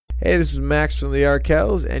Hey, this is Max from the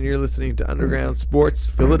Arkells, and you're listening to Underground Sports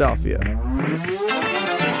Philadelphia.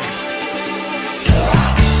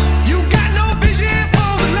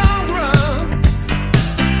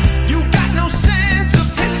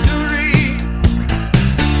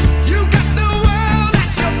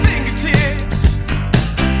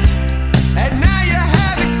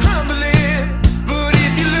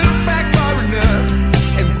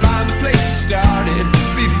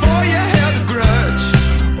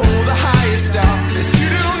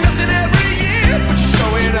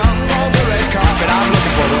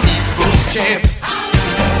 Champ.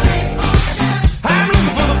 I'm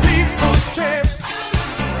looking for the people's champ.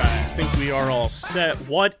 All right, I think we are all set.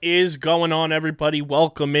 What is going on, everybody?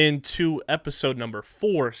 Welcome into episode number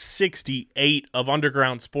 468 of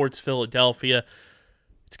Underground Sports Philadelphia.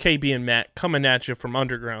 It's KB and Matt coming at you from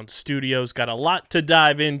Underground Studios. Got a lot to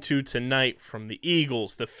dive into tonight from the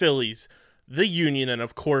Eagles, the Phillies, the Union, and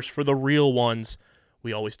of course, for the real ones,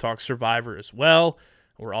 we always talk Survivor as well.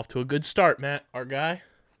 We're off to a good start, Matt, our guy.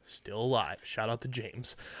 Still alive. Shout out to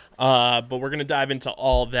James. But we're going to dive into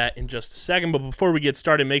all of that in just a second. But before we get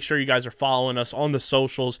started, make sure you guys are following us on the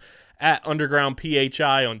socials at Underground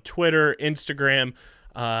PHI on Twitter, Instagram,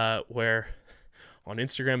 where on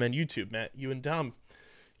Instagram and YouTube, Matt, you and Dom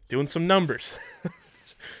doing some numbers.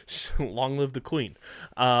 Long live the queen.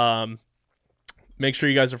 Make sure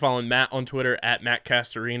you guys are following Matt on Twitter at Matt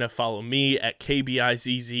Castorina. Follow me at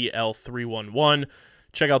KBIZZL311.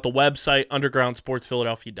 Check out the website,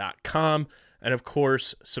 undergroundsportsphiladelphia.com. And, of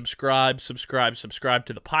course, subscribe to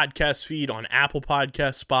the podcast feed on Apple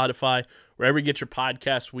Podcasts, Spotify, wherever you get your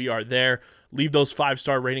podcasts, we are there. Leave those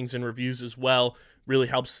 5-star ratings and reviews as well. Really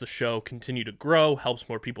helps the show continue to grow, helps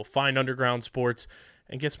more people find Underground Sports,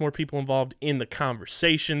 and gets more people involved in the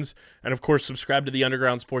conversations. And, of course, subscribe to the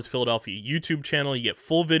Underground Sports Philadelphia YouTube channel. You get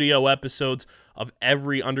full video episodes of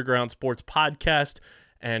every Underground Sports podcast.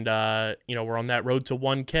 And, we're on that road to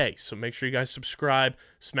 1K. So make sure you guys subscribe,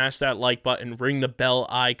 smash that like button, ring the bell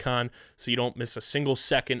icon so you don't miss a single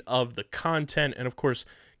second of the content. And, of course,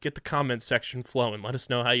 get the comment section flowing. Let us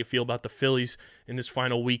know how you feel about the Phillies in this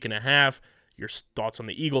final week and a half, your thoughts on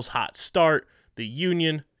the Eagles' hot start, the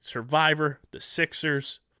Union, Survivor, the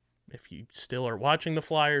Sixers, if you still are watching the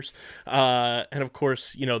Flyers, and, of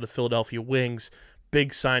course, the Philadelphia Wings.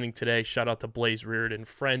 Big signing today. Shout out to Blaze Reardon,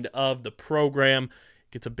 friend of the program.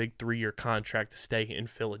 Gets a big 3-year contract to stay in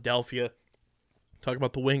Philadelphia. Talk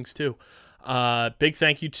about the Wings, too. Big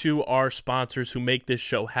thank you to our sponsors who make this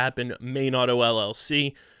show happen. Main Auto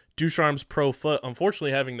LLC, Ducharme's Pro Foot,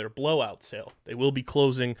 unfortunately having their blowout sale. They will be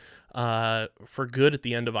closing for good at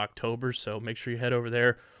the end of October, so make sure you head over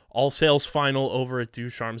there. All sales final over at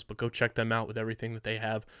Ducharme's, but go check them out with everything that they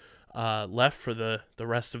have left for the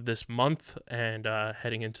rest of this month and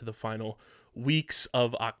heading into the final weeks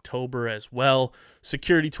of October as well.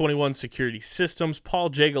 Security 21 Security Systems, Paul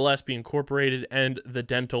J. Gillespie Incorporated, and the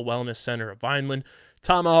Dental Wellness Center of Vineland.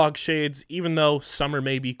 Tomahawk Shades, even though summer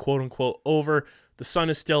may be quote-unquote over, the sun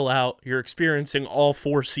is still out. You're experiencing all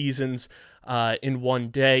 4 seasons in one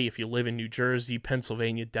day if you live in New Jersey,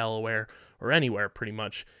 Pennsylvania, Delaware, or anywhere pretty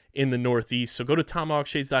much in the Northeast. So go to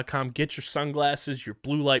TomahawkShades.com, get your sunglasses, your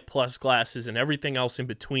Blue Light Plus glasses, and everything else in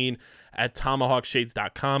between at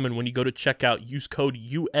TomahawkShades.com. And when you go to checkout, use code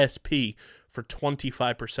USP for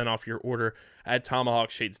 25% off your order at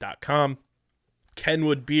TomahawkShades.com.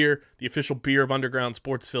 Kenwood Beer, the official beer of Underground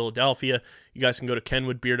Sports Philadelphia. You guys can go to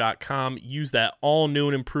kenwoodbeer.com. Use that all-new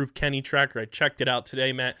and improved Kenny tracker. I checked it out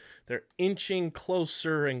today, Matt. They're inching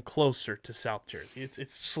closer and closer to South Jersey.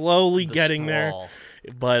 It's slowly getting sprawl.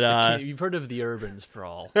 there. But you've heard of the urban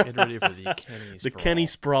sprawl. Get ready for the Kenny sprawl. The Kenny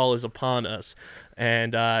sprawl is upon us.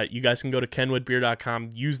 And you guys can go to kenwoodbeer.com.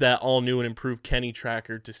 Use that all-new and improved Kenny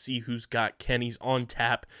tracker to see who's got Kenny's on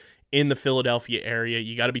tap in the Philadelphia area.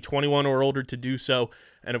 You got to be 21 or older to do so.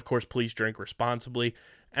 And, of course, please drink responsibly.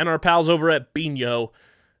 And our pals over at Bino,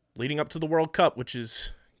 leading up to the World Cup, which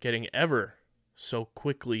is getting ever so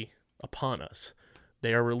quickly upon us.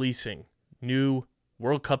 They are releasing new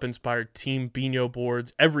World Cup-inspired Team Bino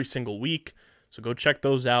boards every single week. So go check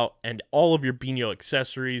those out. And all of your Bino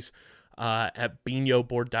accessories at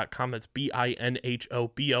binoboard.com. That's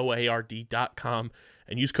BINHOBOARD.com.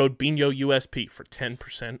 And use code BINOUSP for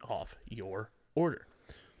 10% off your order.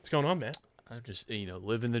 What's going on, man? I'm just,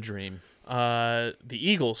 living the dream. The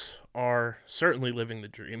Eagles are certainly living the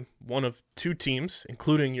dream. One of 2 teams,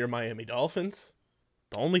 including your Miami Dolphins.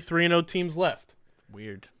 The only 3-0 teams left.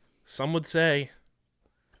 Weird. Some would say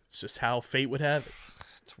it's just how fate would have it.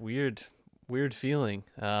 It's weird. Weird feeling.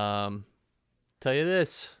 Tell you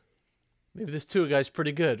this. Maybe this Tua guy's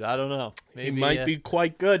pretty good. I don't know. Maybe he might be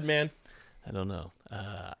quite good, man. I don't know.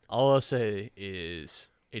 All I'll say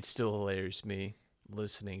is it still hilarious me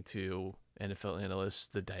listening to NFL analysts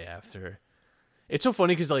the day after. It's so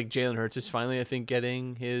funny because like Jalen Hurts is finally, I think,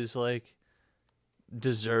 getting his like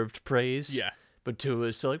deserved praise. Yeah. But Tua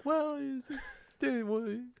is still like, well,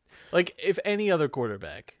 like if any other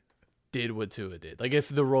quarterback did what Tua did, like if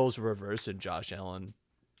the roles were reversed and Josh Allen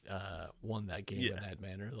won that game in that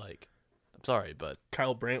manner, like I'm sorry, but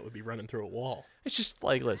Kyle Brandt would be running through a wall. it's just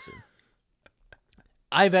like, listen,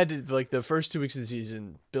 I've had to, like the first 2 weeks of the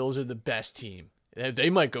season, Bills are the best team. They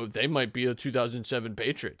might be a 2007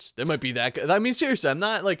 Patriots. They might be that good. I mean, seriously, I'm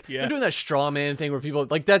not like, I'm doing that straw man thing where people,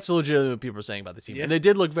 like, that's legitimately what people are saying about the team. Yeah. And they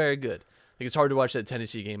did look very good. Like, it's hard to watch that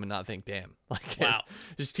Tennessee game and not think, damn. Like, Wow.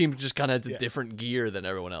 this team just kind of has a different gear than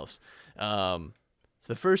everyone else. So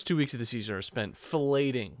the first 2 weeks of the season are spent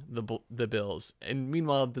filleting the Bills. And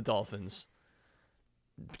meanwhile, the Dolphins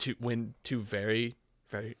win two very,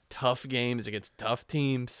 very tough games against tough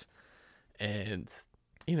teams. And,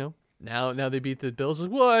 you know, Now they beat the Bills.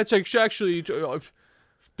 Like, well, it's actually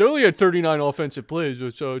they only had 39 offensive plays,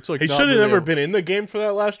 so it's like He not should have really never a- been in the game for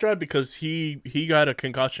that last drive because he got a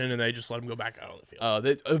concussion and they just let him go back out of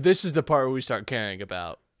the field. This is the part where we start caring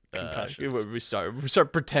about Concussions. where we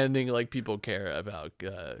start pretending like people care about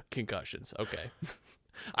concussions. Okay,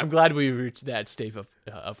 I'm glad we reached that state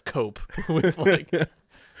of cope with like.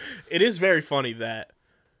 It is very funny that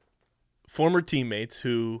former teammates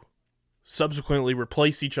who subsequently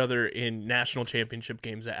replaced each other in national championship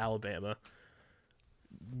games at Alabama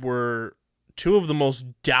were two of the most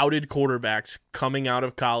doubted quarterbacks coming out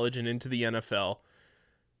of college and into the NFL,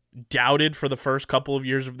 doubted for the first couple of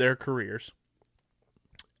years of their careers,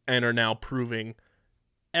 and are now proving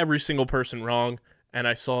every single person wrong. And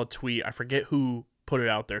I saw a tweet, I forget who put it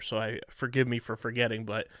out there, so forgive me for forgetting,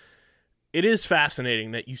 but it is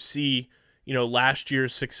fascinating that you see, you know, last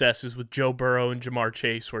year's successes with Joe Burrow and Jamar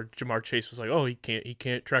Chase, where Jamar Chase was like, oh, he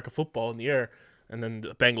can't track a football in the air. And then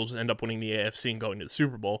the Bengals end up winning the AFC and going to the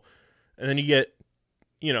Super Bowl. And then you get,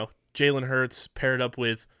 you know, Jalen Hurts paired up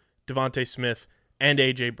with Devontae Smith and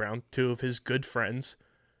A.J. Brown, two of his good friends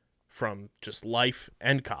from just life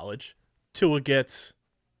and college. Tua gets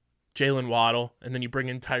Jalen Waddle, and then you bring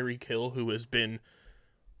in Tyreek Hill, who has been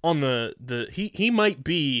on he might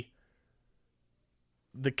be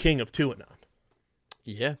the king of Tuanon.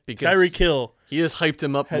 Yeah, because Tyreek Hill, he has hyped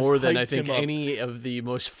him up has more than I hyped think him up. any of the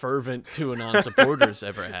most fervent Tuanon supporters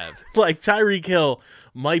ever have. like Tyreek Hill,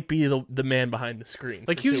 might be the man behind the screen.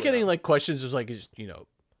 Like for he was getting Tuanon. like questions, was like, is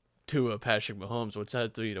Tua Patrick Mahomes? What's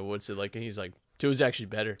that? What's it like? And he's like, Tua's actually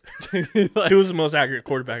better. like, Tua's the most accurate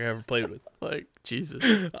quarterback I ever played with. like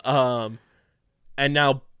Jesus. And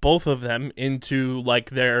now both of them into like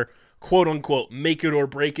their quote unquote make it or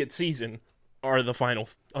break it season are the final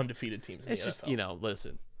undefeated teams in It's the just, NFL.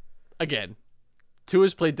 listen. Again,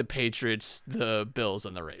 Tua's played the Patriots, the Bills,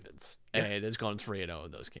 and the Ravens, and has gone 3-0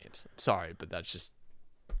 in those games. Sorry, but that's just,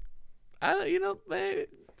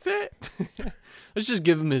 let's just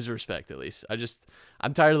give him his respect at least.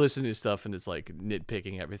 I'm tired of listening to stuff and it's like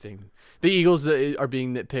nitpicking everything. The Eagles are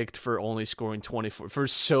being nitpicked for only scoring 24, for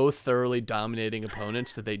so thoroughly dominating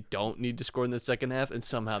opponents that they don't need to score in the second half, and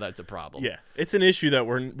somehow that's a problem. Yeah, it's an issue that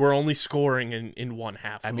we're only scoring in one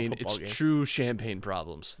half. Of I mean, a football it's game. true champagne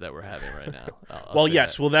problems that we're having right now. I'll Well, say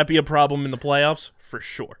yes, that. will that be a problem in the playoffs? For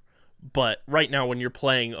sure. But right now, when you're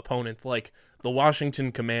playing opponents like the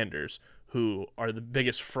Washington Commanders, who are the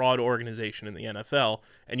biggest fraud organization in the NFL,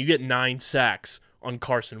 and you get 9 sacks on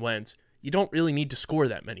Carson Wentz, you don't really need to score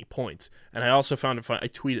that many points. And I also found it funny, I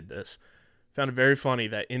tweeted this, found it very funny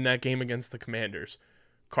that in that game against the Commanders,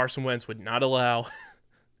 Carson Wentz would not allow,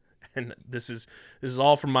 and this is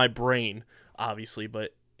all from my brain, obviously,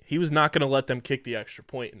 but he was not going to let them kick the extra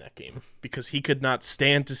point in that game because he could not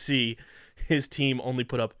stand to see his team only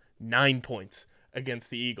put up 9 points against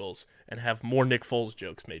the Eagles and have more Nick Foles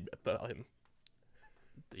jokes made about him.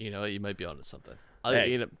 You might be onto something.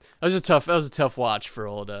 Hey. That was a tough watch for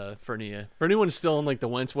old Fernia. For anyone still in like the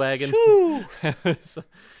Wentz wagon. So,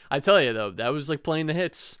 I tell you though, that was like playing the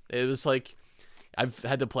hits. It was like I've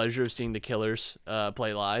had the pleasure of seeing the Killers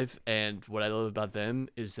play live, and what I love about them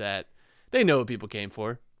is that they know what people came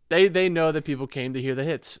for. They know that people came to hear the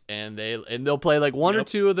hits, and they'll play like one or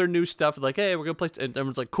two of their new stuff. Like, hey, we're gonna play, and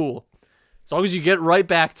everyone's like, cool. As long as you get right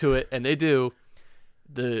back to it, and they do.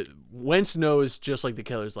 The Wentz knows, just like the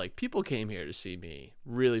Killers, like people came here to see me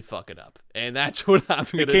really fuck it up, and that's what I'm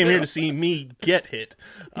They gonna came do. here to see me get hit.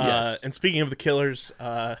 Yes. And speaking of the Killers,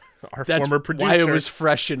 our That's former producer, why it was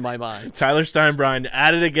fresh in my mind. Tyler Steinbrein,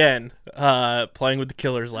 at it again, playing with the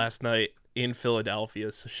Killers last night. in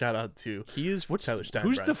Philadelphia. So shout out to He is who's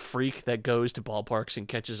Steinbrenner. the freak that goes to ballparks and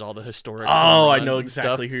catches all the historic? Oh, home I runs know and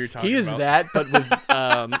exactly stuff? who you're talking He is about. that, but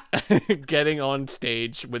with getting on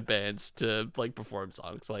stage with bands to like perform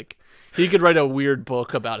songs. Like he could write a weird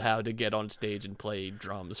book about how to get on stage and play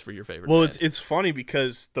drums for your favorite. Well, band. it's funny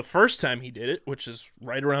because the first time he did it, which is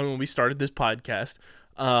right around when we started this podcast,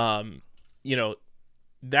 you know,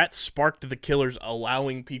 that sparked the Killers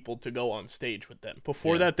allowing people to go on stage with them.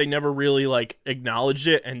 Before that, they never really like acknowledged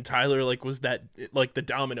it, and Tyler like was that like the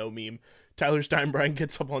domino meme. Tyler Steinbrenner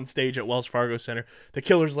gets up on stage at Wells Fargo Center. The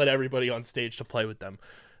Killers let everybody on stage to play with them.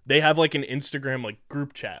 They have like an Instagram like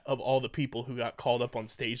group chat of all the people who got called up on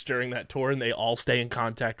stage during that tour, and they all stay in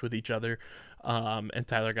contact with each other. And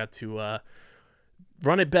Tyler got to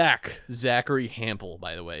run it back. Zachary Hampel,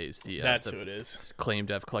 by the way, is That's who it is. claimed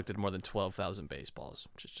to have collected more than 12,000 baseballs,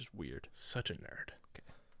 which is just weird. Such a nerd.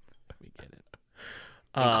 We get it.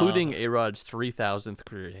 Including A-Rod's 3,000th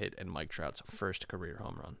career hit and Mike Trout's first career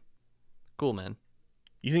home run. Cool, man.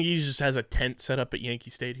 You think he just has a tent set up at Yankee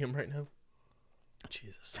Stadium right now?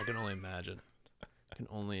 Jesus, I can only imagine.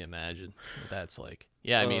 What that's like.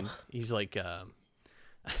 Yeah, I mean, he's like,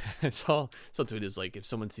 I saw some tweet is like, if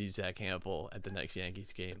someone sees Zach Hampel at the next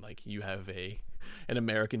Yankees game, like you have an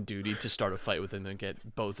American duty to start a fight with him and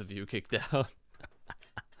get both of you kicked out.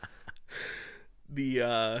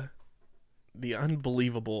 The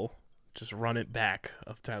unbelievable just run it back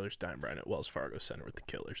of Tyler Steinbrenner at Wells Fargo Center with the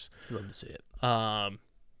Killers. Love to see it.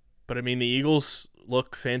 But I mean, the Eagles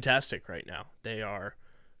look fantastic right now. They are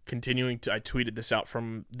continuing to. I tweeted this out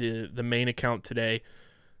from the main account today.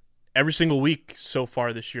 Every single week so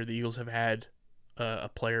far this year, the Eagles have had a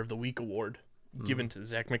Player of the Week award given to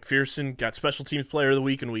Zach McPherson. Got Special Teams Player of the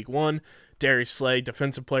Week in Week 1. Darius Slay,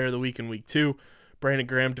 Defensive Player of the Week in Week 2. Brandon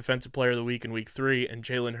Graham, Defensive Player of the Week in Week 3. And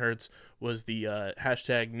Jalen Hurts was the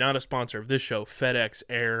hashtag, not a sponsor of this show, FedEx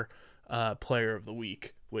Air Player of the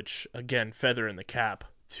Week, which, again, feather in the cap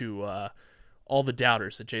to all the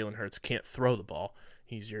doubters that Jalen Hurts can't throw the ball.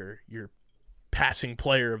 He's your passing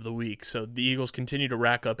player of the week. So the Eagles continue to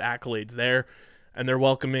rack up accolades there, and they're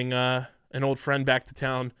welcoming an old friend back to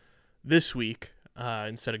town this week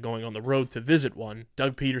instead of going on the road to visit one.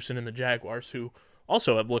 Doug Peterson and the Jaguars, who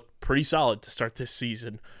also have looked pretty solid to start this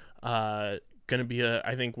season. Going to be,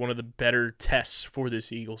 I think, one of the better tests for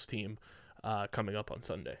this Eagles team coming up on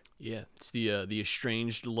Sunday. Yeah, it's the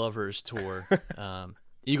Estranged Lovers Tour.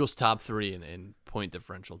 Eagles top 3 in point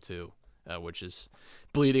differential too, which is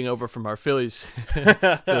bleeding over from our Phillies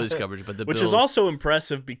coverage. But which Bills, is also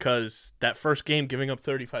impressive because that first game giving up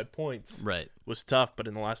 35 points right. was tough, but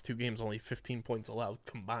in the last 2 games only 15 points allowed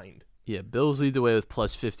combined. Yeah, Bills lead the way with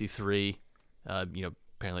plus 53.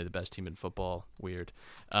 Apparently the best team in football. Weird.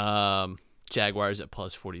 Jaguars at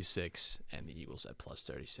plus 46 and the Eagles at plus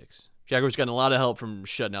 36. Jaguars getting a lot of help from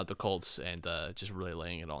shutting out the Colts and just really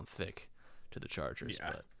laying it on thick to the Chargers. Yeah.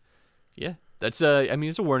 But yeah, that's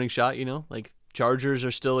it's a warning shot, like Chargers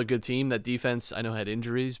are still a good team. That defense I know had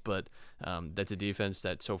injuries, but that's a defense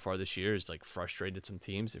that so far this year has like frustrated some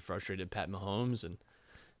teams. It frustrated Pat Mahomes, and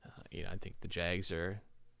I think the Jags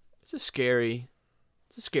it's a scary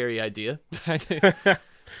idea.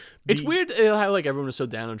 It's weird how like everyone was so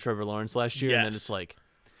down on Trevor Lawrence last year, and then Yes. it's like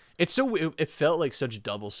it felt like such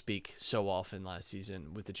double speak so often last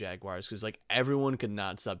season with the Jaguars because like everyone could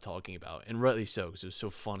not stop talking about, and rightly so because it was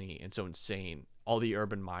so funny and so insane. All the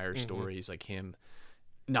Urban Meyer stories, like him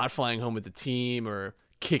not flying home with the team or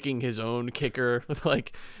kicking his own kicker,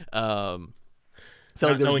 like felt Not like there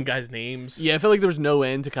was knowing guys' names. yeah, I felt like there was no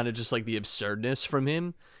end to kind of just like the absurdness from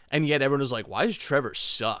him. And yet everyone was like, why does Trevor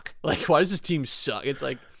suck? Like, why does this team suck? It's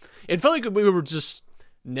like, it felt like we were just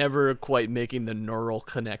never quite making the neural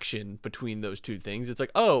connection between those two things. It's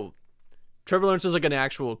like, oh, Trevor Lawrence is like an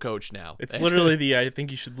actual coach now. It's literally I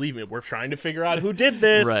think you should leave it. We're trying to figure out who did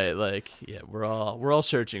this. Right. Like, yeah, we're all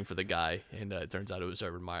searching for the guy. And it turns out it was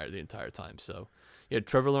Urban Meyer the entire time. So, yeah,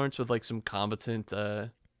 Trevor Lawrence with like some competent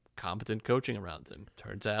coaching around him.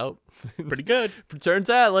 Turns out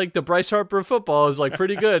like the Bryce Harper of football is like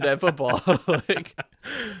pretty good at football. Like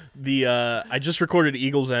I just recorded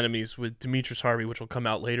Eagles Enemies with Demetrius Harvey, which will come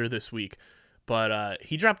out later this week. But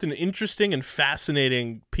he dropped an interesting and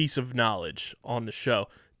fascinating piece of knowledge on the show.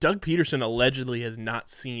 Doug Peterson allegedly has not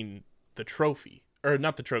seen the trophy, or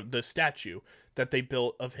not the trophy, the statue that they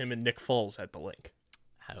built of him and Nick Foles at the Link.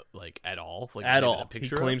 how, like at all? Like At not even all. a He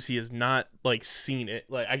picture claims he has not like seen it,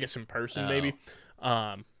 like I guess in person maybe,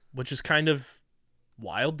 which is kind of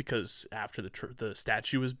wild because after the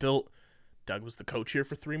statue was built, Doug was the coach here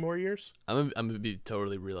for 3 more years. I'm gonna be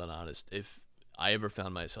totally real and honest. If I ever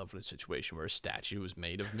found myself in a situation where a statue was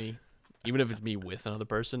made of me, Even if it's me with another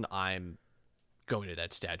person, I'm going to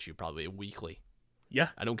that statue probably weekly. Yeah.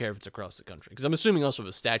 I don't care if it's across the country. Because I'm assuming also if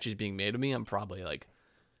a statue's being made of me, I'm probably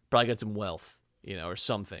got some wealth, or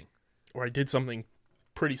something. Or I did something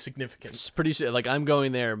pretty significant. It's pretty, like, I'm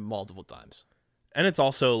going there multiple times. And it's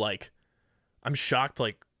also, like, I'm shocked,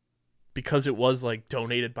 like, because it was, like,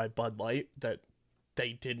 donated by Bud Light, that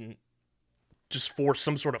they didn't just force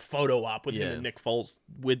some sort of photo op with him and Nick Foles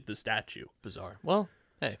with the statue. Bizarre. Well,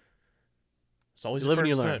 hey. It's always You a live and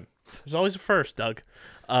you first learn. time. There's always a first, Doug.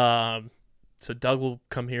 So Doug will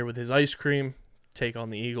come here with his ice cream, take on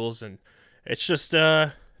the Eagles, and it's just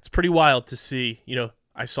it's pretty wild to see.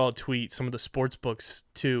 I saw a tweet, some of the sports books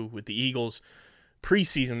too, with the Eagles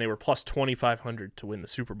preseason they were plus 2,500 to win the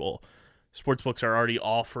Super Bowl. Sports books are already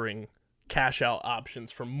offering cash out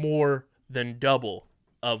options for more than double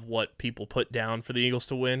of what people put down for the Eagles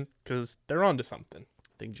to win because they're onto something.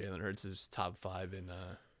 I think Jalen Hurts is top 5 in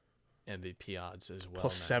MVP odds as well.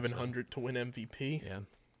 Plus now, 700 to win MVP. So, yeah.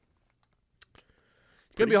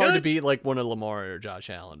 It's going to be hard to beat like one of Lamar or Josh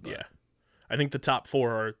Allen. But. Yeah. I think the top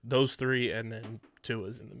 4 are those 3, and then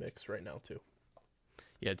Tua's in the mix right now, too.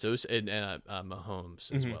 Yeah, it's those, and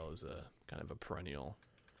Mahomes as well as a kind of a perennial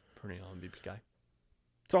MVP guy.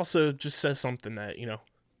 It also just says something that,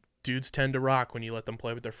 dudes tend to rock when you let them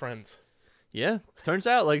play with their friends. Yeah, turns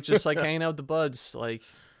out just like hanging out with the buds, like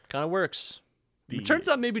kind of works. It turns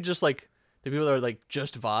out maybe just like the people that are like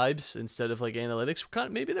just vibes instead of like analytics,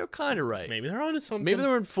 maybe they're kind of right. Maybe they're onto something. Maybe they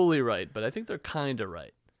weren't fully right, but I think they're kind of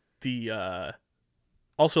right. The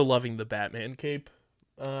also loving the Batman cape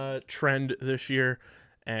trend this year,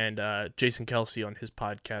 and Jason Kelsey on his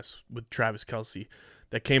podcast with Travis Kelsey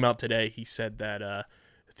that came out today, he said that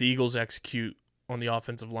if the Eagles execute on the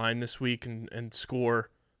offensive line this week and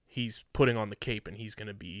score, he's putting on the cape and he's going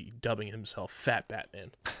to be dubbing himself Fat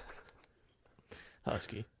Batman.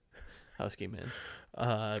 Husky man.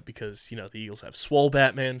 Because, the Eagles have Swole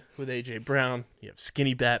Batman with A.J. Brown. You have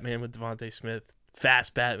Skinny Batman with Devontae Smith.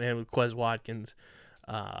 Fast Batman with Quez Watkins.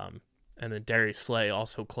 And then Darius Slay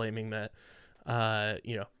also claiming that,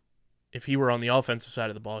 if he were on the offensive side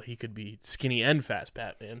of the ball, he could be Skinny and Fast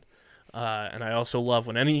Batman. And I also love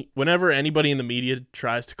whenever anybody in the media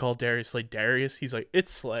tries to call Darius Slay Darius, he's like,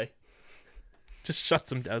 it's Slay. Just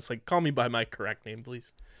shuts him down. It's like, call me by my correct name,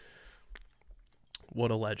 please.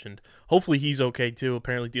 What a legend. Hopefully he's okay, too.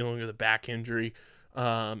 Apparently dealing with a back injury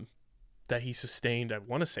that he sustained, I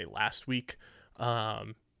want to say last week.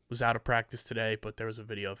 Was out of practice today, but there was a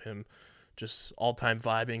video of him just all-time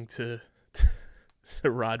vibing to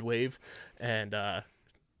the Rod Wave. And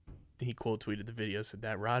he quote-tweeted the video, said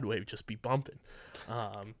that Rod Wave just be bumping.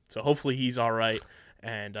 So hopefully he's all right.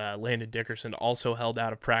 And Landon Dickerson also held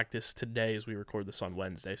out of practice today as we record this on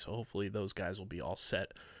Wednesday. So hopefully those guys will be all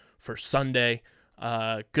set for Sunday.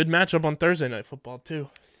 Good matchup on Thursday Night Football, too.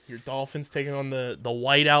 Your Dolphins taking on the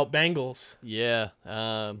whiteout Bengals. Yeah,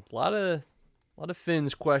 a lot of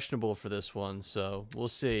Finns questionable for this one, so we'll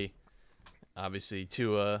see. Obviously,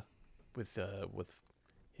 Tua with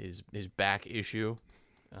his back issue.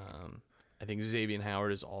 I think Xavier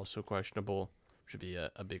Howard is also questionable. Should be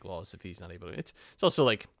a big loss if he's not able to. It's also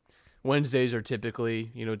like Wednesdays are typically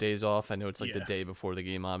days off. I know it's like the day before the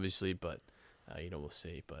game, obviously, but we'll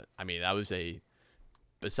see. But I mean, that was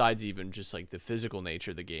besides even just like the physical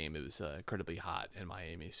nature of the game, it was incredibly hot in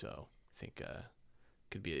Miami. So I think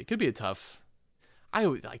it could be a tough. I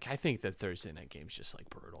think that Thursday night game is just like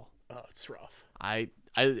brutal. Oh, it's rough.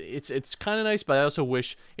 It's kind of nice, but I also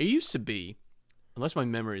wish it used to be, unless my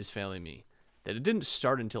memory is failing me, that it didn't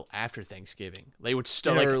start until after Thanksgiving. They would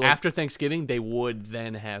start after Thanksgiving. They would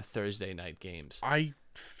then have Thursday night games. I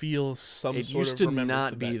feel some it sort used of to remembrance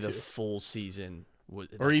not of be that the too. full season,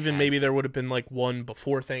 Or even maybe there would have been like one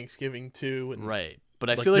before Thanksgiving too. And right. But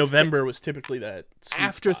I like feel like November was typically that sweet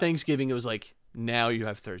after spot. Thanksgiving, it was like now you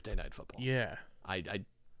have Thursday night football. Yeah, I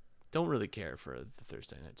don't really care for the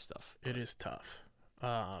Thursday night stuff. it is tough.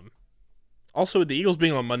 Also, with the Eagles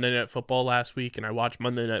being on Monday Night Football last week, and I watched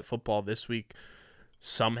Monday Night Football this week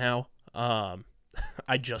somehow. I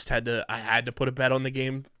had to put a bet on the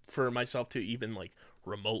game for myself to even like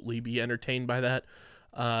remotely be entertained by that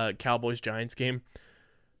Cowboys-Giants game.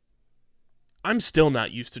 I'm still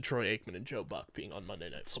not used to Troy Aikman and Joe Buck being on Monday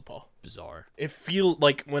Night Football. Bizarre. It feels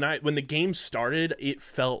like when the game started, it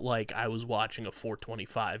felt like I was watching a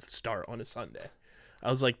 4:25 start on a Sunday. I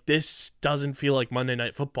was like, this doesn't feel like Monday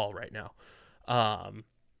Night Football right now.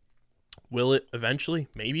 Will it eventually?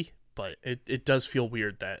 Maybe. But it does feel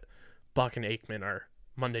weird that Buck and Aikman are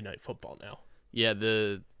Monday Night Football now. Yeah,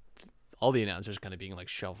 all the announcers kind of being like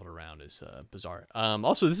shuffled around is bizarre.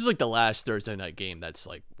 Also, this is like the last Thursday night game that's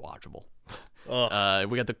like watchable.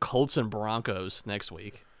 We got the Colts and Broncos next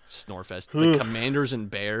week. Snorefest. The Commanders and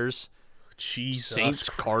Bears. Jesus. Saints,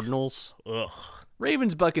 Christ. Cardinals. Ugh.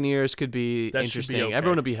 Ravens, Buccaneers could be That should be interesting. okay.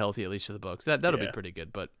 Everyone will be healthy, at least for the Bucs. That'll be Yeah. pretty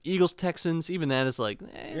good. But Eagles, Texans, even that is like,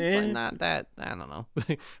 it's like not that. I don't know.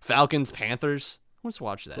 Falcons, Panthers. Let's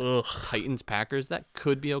watch that. Ugh. Titans, Packers. That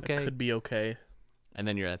could be okay. Could be okay. And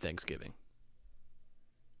then you're at Thanksgiving.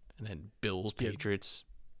 And then Bills, Patriots.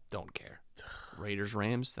 Don't care. Raiders,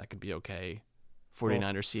 Rams. That could be okay.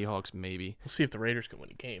 49ers, Seahawks, maybe. We'll see if the Raiders can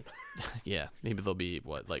win a game. Yeah, maybe they'll be,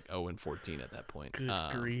 like 0-14 at that point. Good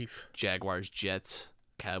grief. Jaguars, Jets,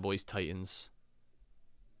 Cowboys, Titans.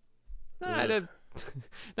 Ugh.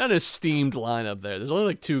 Not a steamed lineup there. There's only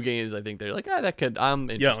like 2 games I think they're like, that could, I'm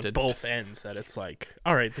Yeah, interested. on both ends that it's like,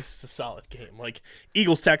 all right, this is a solid game. Like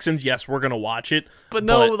Eagles Texans, yes, we're gonna watch it, But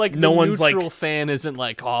no no the one's neutral like fan isn't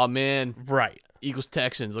like, oh man, right. Eagles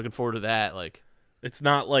Texans, looking forward to that. Like, It's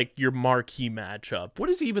not like your marquee matchup. what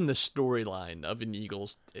is even the storyline of an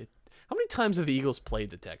Eagles? How many times have the Eagles played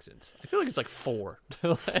the Texans? I feel like it's like 4.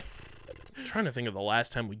 I'm trying to think of the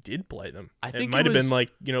last time we did play them. I It think might it have been was-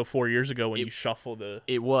 like 4 years ago when you shuffle the.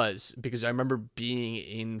 It was because I remember being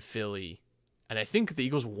in Philly, and I think the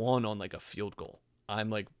Eagles won on like a field goal. I'm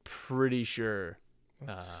like pretty sure.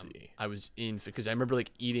 Let's see. I was in because I remember like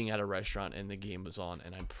eating at a restaurant and the game was on,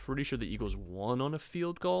 and I'm pretty sure the Eagles won on a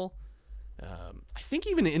field goal. I think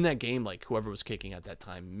even in that game, like whoever was kicking at that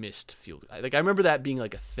time missed field. Like I remember that being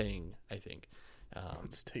like a thing. I think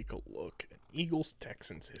Let's take a look at Eagles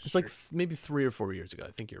Texans history. it's like maybe 3 or 4 years ago.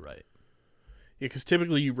 I think you're right. Yeah, because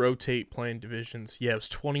typically you rotate playing divisions. Yeah, it was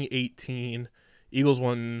 2018. Eagles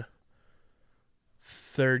won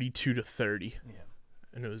 32-30. Yeah.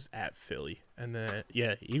 And it was at Philly. And then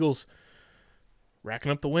Eagles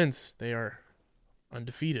racking up the wins. They are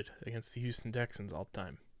undefeated against the Houston Texans all the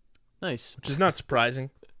time, Nice. which is not surprising,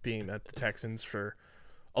 being that the Texans, for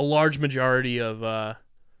a large majority of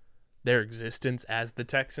their existence as the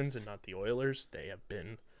Texans and not the Oilers, they have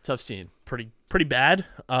been Tough scene. pretty bad.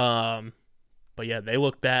 But yeah, they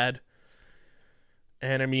look bad.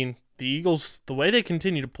 And I mean, the Eagles, the way they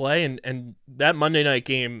continue to play, and that Monday night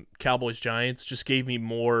game, Cowboys-Giants, just gave me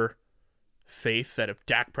more faith that if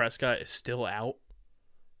Dak Prescott is still out,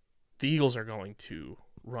 the Eagles are going to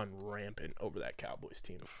run rampant over that Cowboys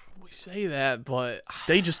team. We say that, but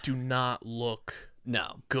They just do not look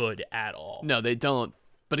no. good at all. No, they don't.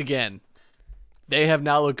 But again, they have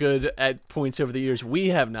not looked good at points over the years. We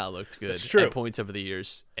have not looked good That's true. at points over the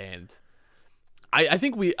years. And I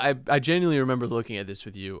think I genuinely remember looking at this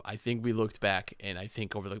with you. I think we looked back, and I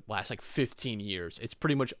think over the last like 15 years, it's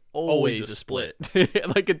pretty much always Always a a split.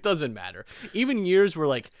 Like it doesn't matter. Even years where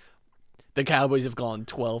like the Cowboys have gone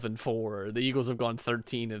 12-4, or the Eagles have gone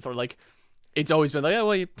 13-4. Like it's always been like, oh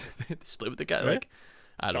well, you split with the guy. Like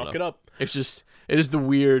I don't Chalk know. it up. It's just it is the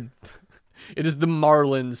weird. It is the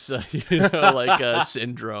Marlins,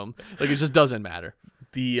 syndrome. Like it just doesn't matter.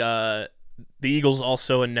 The Eagles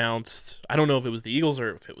also announced, I don't know if it was the Eagles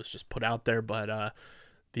or if it was just put out there, but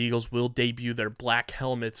the Eagles will debut their black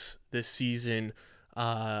helmets this season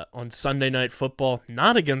on Sunday Night Football,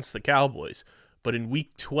 not against the Cowboys, but in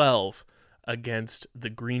Week 12 against the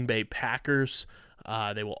Green Bay Packers.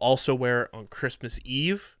 They will also wear it on Christmas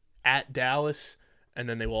Eve at Dallas, and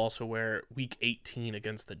then they will also wear Week 18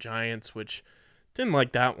 against the Giants, which didn't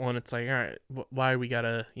like that one. It's like, all right, why we got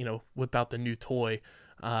to, whip out the new toy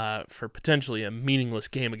for potentially a meaningless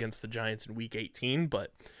game against the Giants in Week 18,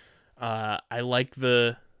 but I like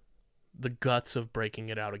the guts of breaking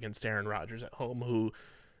it out against Aaron Rodgers at home, who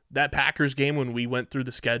that Packers game when we went through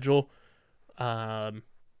the schedule,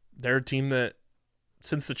 they're a team that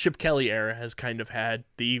since the Chip Kelly era has kind of had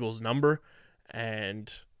the Eagles' number,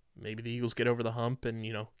 and maybe the Eagles get over the hump and,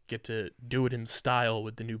 get to do it in style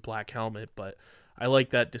with the new black helmet, but I like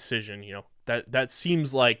that decision. That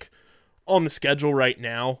seems like on the schedule right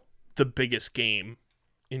now, the biggest game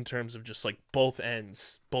in terms of just like both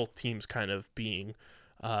ends, both teams kind of being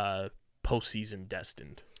postseason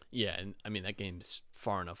destined. Yeah, and I mean that game's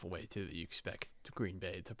far enough away too that you expect Green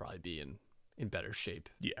Bay to probably be in better shape.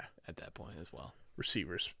 Yeah, at that point as well.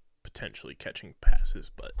 Receivers potentially catching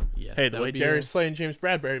passes, but Yeah, hey, the that way would be Darius Slay and James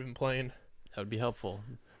Bradbury have been playing, that would be helpful.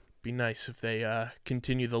 be nice if they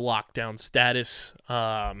continue the lockdown status.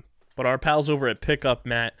 But our pals over at Pickup,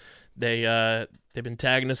 Matt, they've been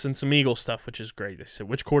tagging us in some Eagle stuff, which is great. They said,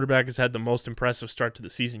 which quarterback has had the most impressive start to the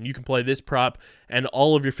season? You can play this prop and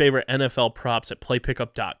all of your favorite NFL props at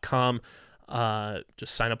playpickup.com.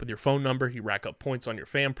 Just sign up with your phone number. You rack up points on your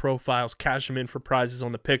fan profiles, cash them in for prizes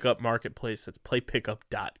on the Pickup marketplace. That's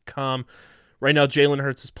playpickup.com. Right now, Jalen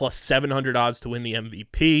Hurts is plus 700 odds to win the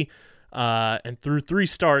MVP. And through 3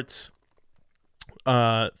 starts,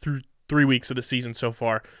 through 3 weeks of the season so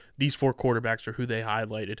far, these 4 quarterbacks are who they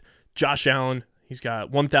highlighted. Josh Allen, he's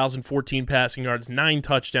got 1,014 passing yards, 9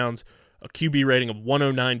 touchdowns, a QB rating of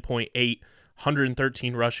 109.8,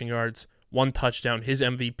 113 rushing yards, 1 touchdown. His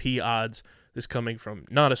MVP odds, this coming from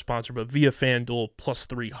not a sponsor, but via FanDuel, plus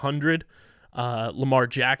 300. Lamar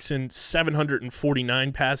Jackson,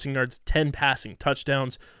 749 passing yards, 10 passing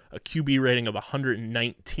touchdowns, a QB rating of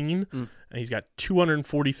 119, and he's got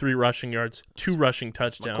 243 rushing yards, 2 rushing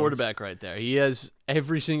touchdowns. My quarterback right there. He has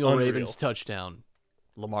every single Unreal. Ravens touchdown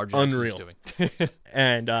Lamar Jackson's Unreal. doing.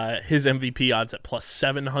 And his MVP odds at plus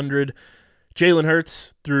 700. Jalen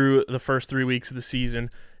Hurts, through the first 3 weeks of the season,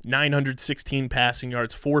 916 passing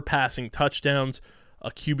yards, 4 passing touchdowns,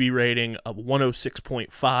 a QB rating of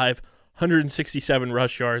 106.5, 167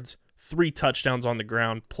 rush yards, 3 touchdowns on the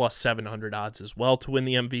ground, plus 700 odds as well to win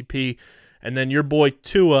the MVP. And then your boy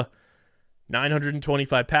Tua,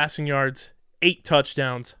 925 passing yards, 8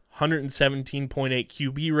 touchdowns, 117.8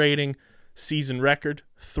 QB rating, season record,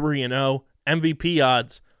 3-0, MVP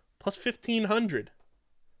odds, plus 1,500.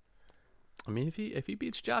 I mean, if he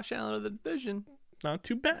beats Josh Allen of the division, Not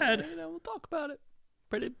too bad. we'll talk about it.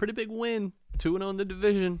 Pretty big win. 2-0 in the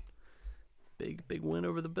division. Big win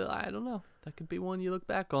over the Bill. I don't know. That could be one you look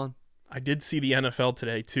back on. I did see the NFL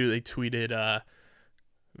today, too. They tweeted,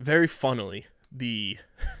 very funnily, the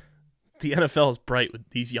NFL is bright with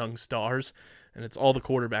these young stars, and it's all the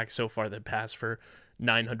quarterbacks so far that passed for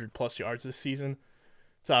 900-plus yards this season.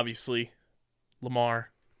 It's obviously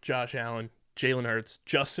Lamar, Josh Allen, Jalen Hurts,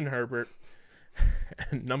 Justin Herbert,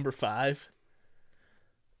 and number 5,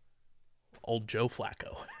 old Joe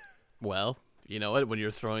Flacco. Well, you know what? When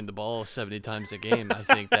you're throwing the ball 70 times a game, I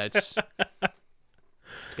think it's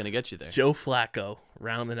going to get you there. Joe Flacco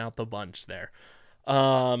rounding out the bunch there.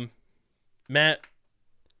 Matt,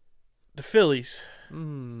 the Phillies.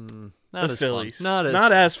 Not The as Phillies. fun.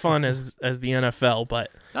 Not as fun as the NFL,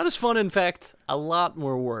 but Not as fun. In fact, a lot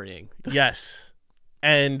more worrying. yes.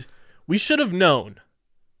 And we should have known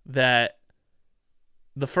that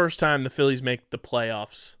the first time the Phillies make the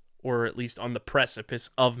playoffs, or at least on the precipice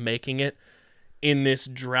of making it, in this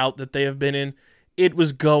drought that they have been in, it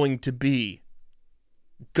was going to be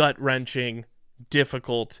gut-wrenching,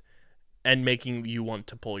 difficult, and making you want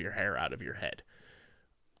to pull your hair out of your head.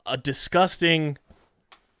 A disgusting,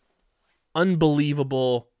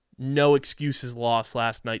 unbelievable, no excuses loss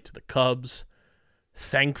last night to the Cubs.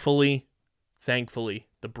 Thankfully,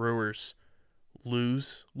 the Brewers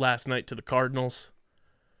lose last night to the Cardinals.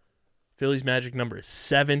 Phillies' magic number is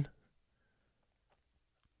 7.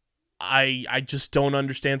 I just don't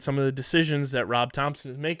understand some of the decisions that Rob Thompson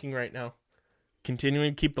is making right now.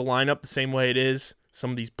 Continuing to keep the lineup the same way it is. Some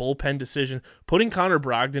of these bullpen decisions. Putting Connor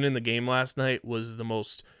Brogdon in the game last night was the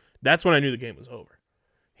most... That's when I knew the game was over.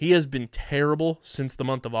 He has been terrible since the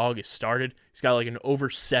month of August started. He's got like an over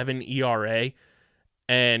 7 ERA.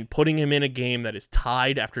 And putting him in a game that is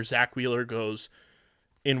tied after Zach Wheeler goes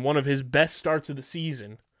in one of his best starts of the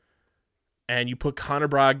season, and you put Connor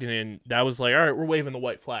Brogdon in, that was like, all right, we're waving the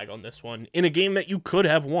white flag on this one in a game that you could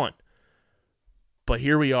have won. But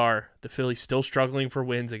here we are, the Phillies still struggling for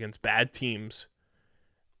wins against bad teams,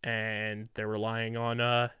 and they're relying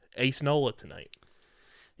on Ace Nola tonight.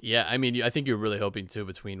 Yeah, I mean, I think you're really hoping, too,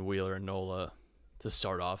 between Wheeler and Nola to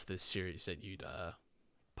start off this series that you'd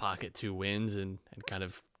pocket 2 wins and kind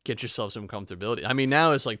of get yourself some comfortability. I mean,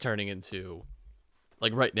 now it's like turning into...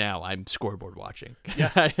 Like right now, I'm scoreboard watching. Yeah,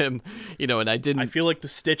 I am. And I didn't. I feel like the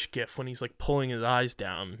Stitch gif when he's like pulling his eyes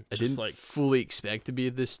down. I Just didn't like fully expect to be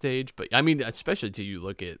at this stage, but I mean, especially till you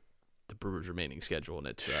look at the Brewers' remaining schedule, and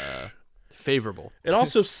it's favorable. It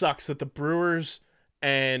also sucks that the Brewers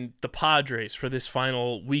and the Padres for this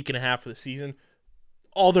final week and a half of the season,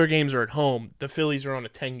 all their games are at home. The Phillies are on a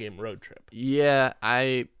 10-game road trip. Yeah,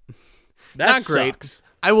 That not great. sucks.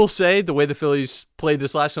 I will say the way the Phillies played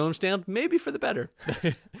this last homestand, maybe for the better,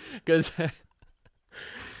 because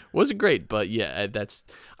wasn't great. But yeah, I didn't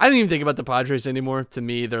even think about the Padres anymore. To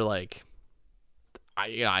me, they're like,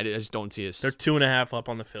 I just don't see us. They're 2.5 up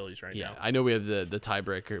on the Phillies right Yeah, now. I know we have the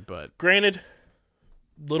tiebreaker, but Granted,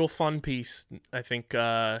 little fun piece. I think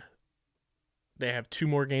they have 2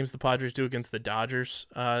 more games the Padres do against the Dodgers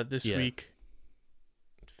this week.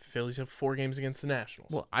 Phillies have 4 games against the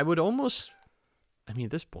Nationals. well, at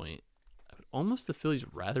this point, the Phillies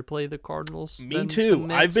rather play the Cardinals. Me than too.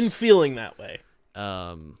 the I've been Mets. feeling that way.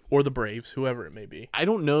 Um, Or the Braves, whoever it may be. I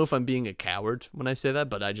don't know if I'm being a coward when I say that,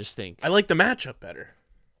 but I just think I like the matchup better.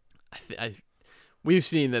 we've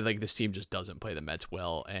seen that like this team just doesn't play the Mets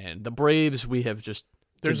well, and the Braves we have just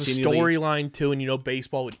There's a continually- storyline too, and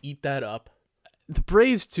baseball would eat that up. The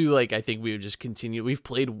Braves too, like I think we would just continue. We've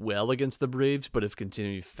played well against the Braves, but have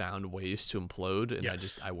continually found ways to implode, and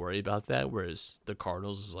Yes. I worry about that. Whereas the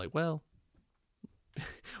Cardinals is like, well,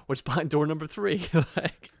 what's behind door number 3?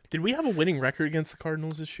 Like, Did we have a winning record against the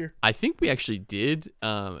Cardinals this year? I think we actually did.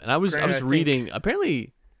 And I was Granted, I think- reading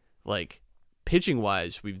apparently, like pitching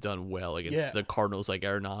wise, we've done well against Yeah. the Cardinals. Like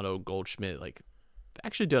Arenado, Goldschmidt, like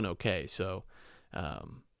actually done okay. So,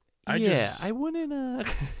 I wouldn't.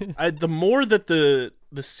 The more that the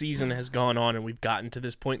season has gone on and we've gotten to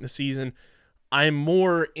this point in the season, I'm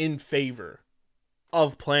more in favor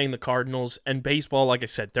of playing the Cardinals. And baseball, like I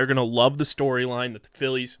said, they're going to love the storyline that the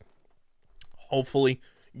Phillies, hopefully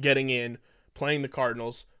getting in, playing the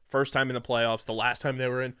Cardinals, first time in the playoffs. The last time they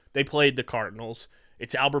were in, they played the Cardinals.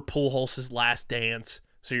 It's Albert Pujols' last dance,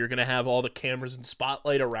 so you're going to have all the cameras and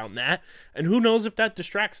spotlight around that. And who knows if that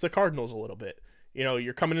distracts the Cardinals a little bit. You know,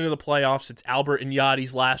 you're coming into the playoffs. It's Albert and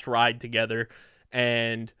Yachty's last ride together.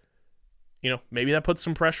 And, you know, maybe that puts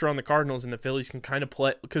some pressure on the Cardinals and the Phillies can kind of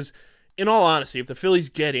play. Because, in all honesty, if the Phillies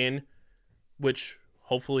get in, which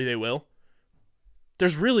hopefully they will,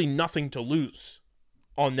 there's really nothing to lose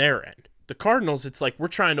on their end. The Cardinals, it's like we're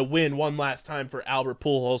trying to win one last time for Albert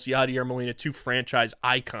Pujols, Yadier Molina, 2 franchise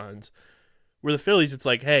icons. Where the Phillies, it's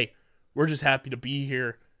like, hey, we're just happy to be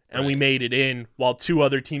here, and we made it in, while 2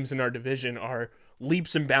 other teams in our division are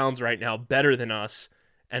leaps and bounds right now better than us,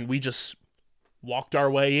 and we just walked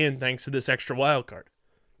our way in thanks to this extra wild card.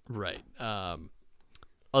 Right.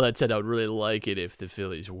 All that said, I would really like it if the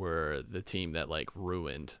Phillies were the team that like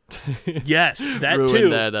ruined. Yes, that ruined too.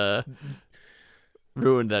 That,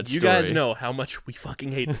 ruined that You story. guys know how much we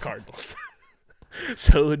fucking hate the Cardinals.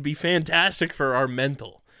 So it would be fantastic for our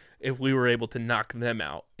mental if we were able to knock them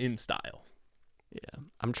out in style. Yeah.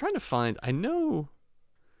 I'm trying to find. I know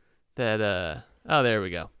that. Oh, there we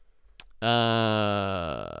go.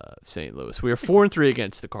 St. Louis. We are 4-3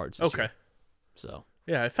 against the Cards. This Okay. year. So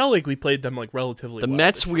Yeah, I felt like we played them like relatively the well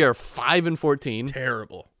Mets, this we are 5-14.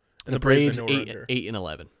 terrible. And The Braves Braves are nowhere under.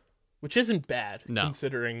 8-11. Which isn't bad No.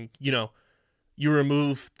 considering, you know, you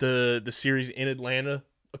remove the series in Atlanta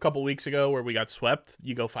a couple weeks ago where we got swept,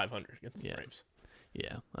 you go 500 against the Yeah. Braves.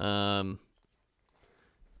 Yeah.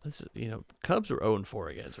 Cubs are 0-4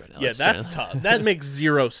 against right now. Yeah, that's tough. That makes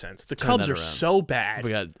zero sense. The turn Cubs that are around. so bad. We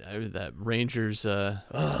got that Rangers.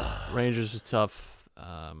 Rangers was tough.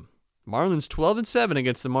 Marlins 12-7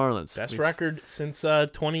 against the Marlins. Best We've- record since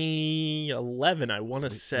 2011, I want to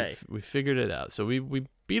we- say. we figured it out. So we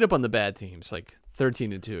beat up on the bad teams, like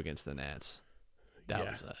 13-2 against the Nats. That Yeah.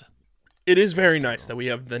 was. It is very nice that we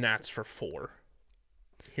have the Nats for 4.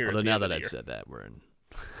 Here at Although the now end of that the I've year. said that, we're in.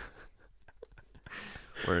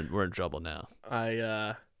 we're in trouble now.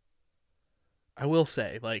 I will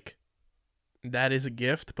say, like, that is a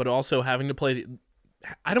gift, but also having to play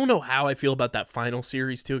I don't know how I feel about that final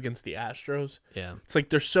series too against the Astros. Yeah. It's like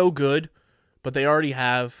they're so good, but they already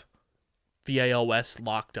have the AL West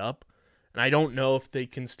locked up. And I don't know if they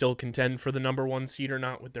can still contend for the number 1 seed or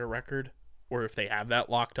not with their record, or if they have that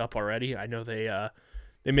locked up already. I know they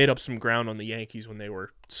made up some ground on the Yankees when they were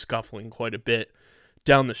scuffling quite a bit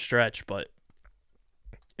down the stretch, but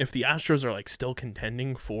if the Astros are like still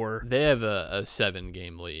contending for They have a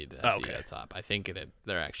 7-game lead at Okay. the top. I think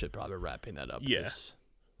they're actually probably wrapping that up. Yeah. 'cause,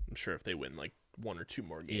 I'm sure if they win like 1 or 2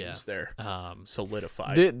 more Yeah. games, they're Um,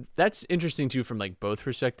 solidified. that's interesting too from like both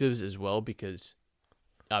perspectives as well, because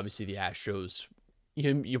obviously the Astros,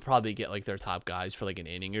 you probably get like their top guys for like an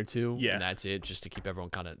inning or 2, Yeah. and that's it, just to keep everyone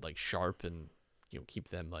kind of like sharp and keep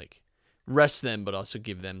them like rest them, but also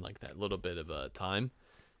give them like that little bit of a time.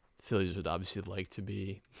 The Phillies would obviously like to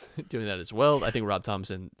be doing that as well. I think Rob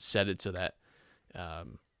Thompson said it so that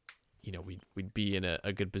we'd be in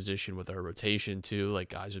a good position with our rotation too. Like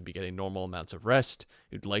guys would be getting normal amounts of rest.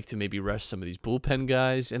 You'd like to maybe rest some of these bullpen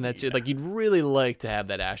guys, and that's it. Like you'd really like to have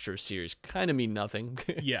that Astros series kind of mean nothing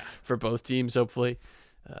Yeah. for both teams. Hopefully,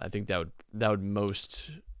 I think that would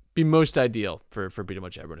be most ideal for pretty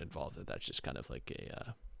much everyone involved. That's just kind of like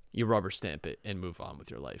you rubber stamp it and move on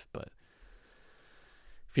with your life. But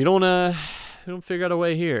if you don't figure out a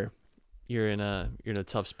way here, you're in a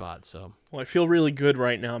tough spot. So Well, I feel really good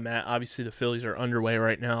right now, Matt. Obviously, the Phillies are underway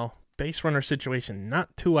right now. Base runner situation,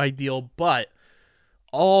 not too ideal, but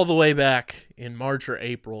all the way back in March or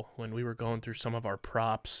April when we were going through some of our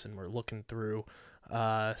props and we're looking through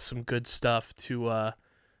some good stuff to,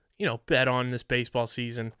 bet on this baseball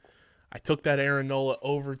season, I took that Aaron Nola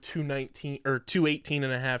over 218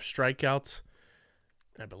 and a half strikeouts.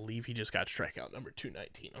 I believe he just got strikeout number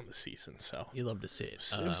 219 on the season. So you love to see it.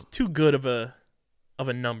 it was too good of a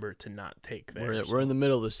number to not take there. We're in the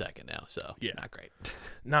middle of the second now, so Yeah. not great.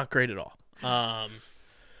 Not great at all.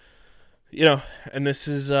 And this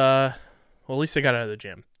is well, at least they got out of the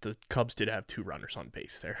gym. The Cubs did have 2 runners on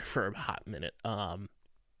base there for a hot minute.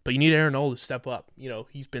 But you need Aaron Nola to step up.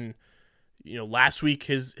 He's been, last week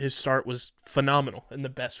his start was phenomenal and the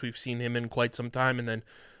best we've seen him in quite some time. And then,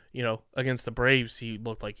 against the Braves, he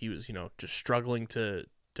looked like he was, just struggling to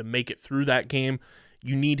make it through that game.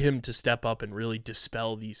 You need him to step up and really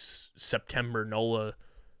dispel these September Nola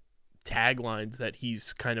taglines that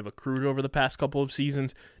he's kind of accrued over the past couple of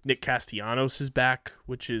seasons. Nick Castellanos is back,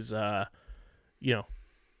 which is, that's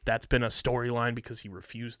been a storyline because he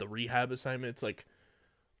refused the rehab assignment. It's like,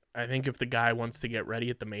 I think if the guy wants to get ready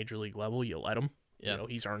at the major league level, you let him. Yeah.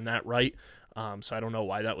 He's earned that right. So I don't know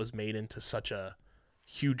why that was made into such a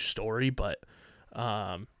huge story, but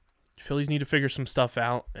Phillies need to figure some stuff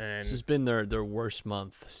out. And This has been their worst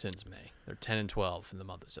month since May. They're 10-12 in the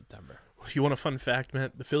month of September. if you want a fun fact,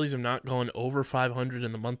 Matt, the Phillies have not gone over 500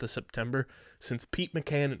 in the month of September since Pete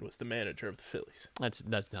Mackanin was the manager of the Phillies. That's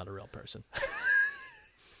not a real person.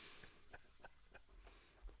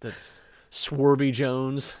 That's Swarby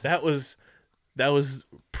Jones. That was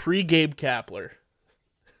pre-Gabe Kapler.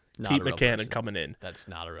 Not Pete a real Mackanin person. coming in. That's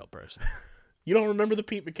not a real person. You don't remember the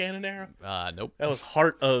Pete Mackanin era? Nope. That was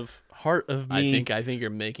heart of me. I think you're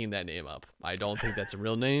making that name up. I don't think that's a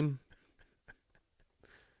real name.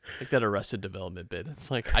 Like that Arrested Development bit. It's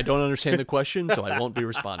like, I don't understand the question, so I won't be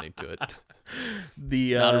responding to it.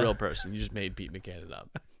 Not a real person. You just made Pete Mackanin up.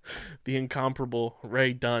 The incomparable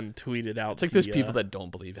Ray Dunn tweeted out. It's like those people that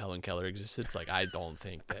don't believe Helen Keller exists. It's like, I don't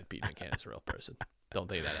think that Pete Mackanin is a real person. Don't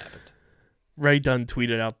think that happened. Ray Dunn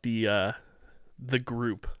tweeted out the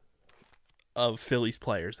group of Phillies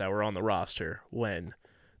players that were on the roster when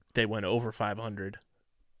they went over 500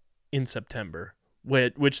 in September,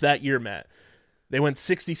 which that year, Matt, they went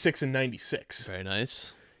 66-96. Very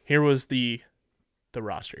nice. Here was the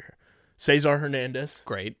roster here. Cesar Hernandez,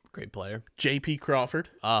 Great player. J.P. Crawford,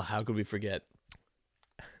 How could we forget?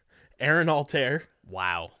 Aaron Altair,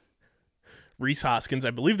 Wow. Rhys Hoskins.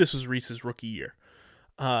 I believe this was Rhys's rookie year.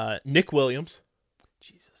 Nick Williams,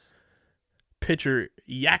 Jesus. pitcher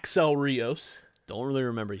Yaxel Rios, Don't really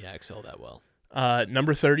remember Yaxel that well.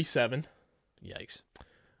 number 37, Yikes.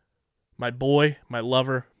 my boy, my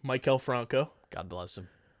lover, Maikel Franco, God bless him.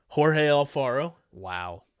 Jorge Alfaro,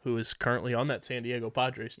 Wow. who is currently on that San Diego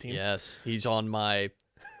Padres team, Yes, he's on my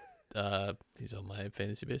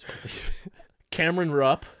fantasy baseball team. Cameron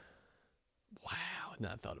Rupp, Wow.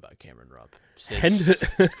 Not thought about Cameron Rupp since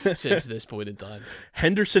this point in time.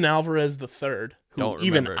 Henderson Alvarez III, who Don't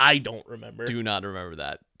even remember. I don't remember. Do not remember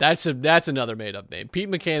that. That's another made up name. Pete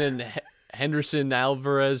Mackanin, Henderson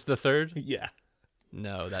Alvarez III. Yeah.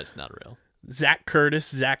 No, that's not real. Zach Curtis,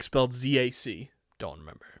 Zach spelled Z-A-C. Don't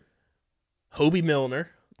remember. Hobie Milner,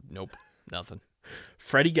 Nope. Nothing.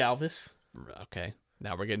 Freddie Galvis, Okay.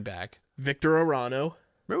 Now we're getting back. Victor Arano.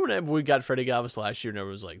 Remember when we got Freddie Galvis last year and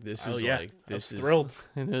everyone was like, this Oh, is yeah. like, I was this is thrilled.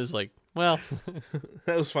 And it was like, well,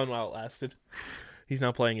 That was fun while it lasted. He's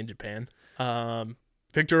now playing in Japan.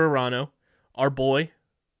 Victor Arano, our boy,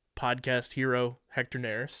 podcast hero Hector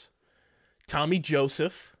Neris, Tommy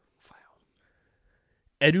Joseph,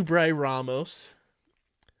 Edubray Ramos,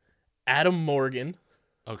 Adam Morgan,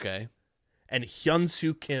 okay. and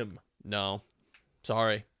Hyun-Soo Kim. No.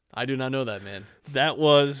 Sorry. I do not know that, man. That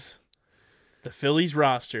was the Phillies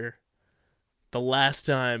roster the last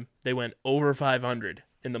time they went over 500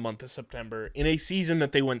 in the month of September in a season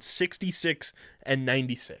that they went 66-96.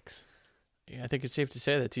 Yeah, I think it's safe to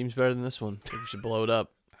say that team's better than this one. I think we should blow it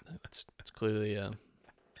up. That's clearly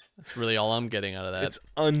that's really all I'm getting out of that. It's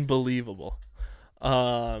unbelievable.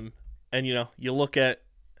 And you look at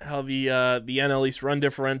how the NL East run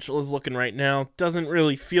differential is looking right now. Doesn't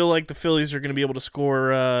really feel like the Phillies are going to be able to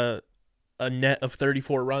score a net of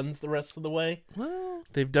 34 runs the rest of the way. well,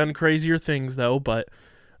 They've done crazier things though, but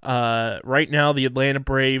right now the Atlanta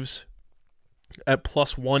Braves at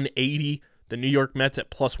plus 180, the New York Mets at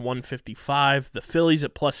plus 155, the Phillies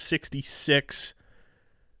at plus 66,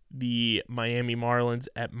 the Miami Marlins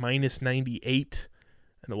at minus 98,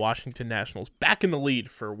 and the Washington Nationals back in the lead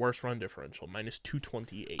for worst run differential, minus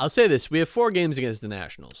 228. I'll say this: we have 4 games against the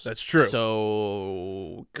Nationals. That's true.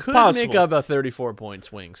 So could possible. make up a 34-point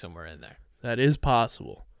swing somewhere in there. That is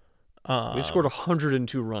possible. We've scored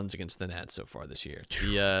 102 runs against the Nats so far this year.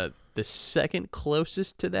 The second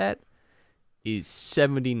closest to that is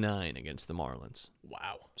 79 against the Marlins.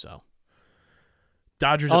 Wow. So,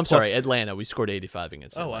 Dodgers. I'm at plus- sorry, Atlanta. We scored 85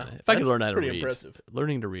 against Oh, wow. Atlanta. If I could That's learn how to pretty read, impressive.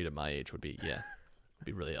 learning to read at my age would be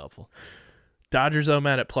really helpful. Dodgers. I'm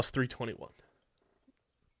at plus 321.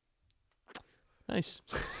 Nice.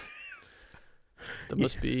 That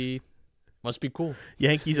must be cool.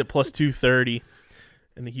 Yankees at plus 230.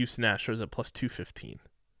 and the Houston Astros at plus 215.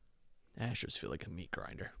 Astros feel like a meat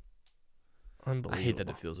grinder. Unbelievable. I hate that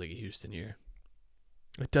it feels like a Houston year.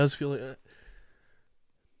 It does feel like...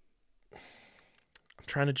 I'm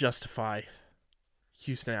trying to justify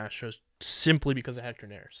Houston Astros simply because of Hector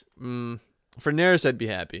Neris. For Neris, I'd be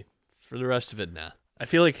happy. For the rest of it, nah. I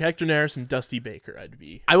feel like Hector Neris and Dusty Baker, I'd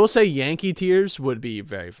be... I will say Yankee tears would be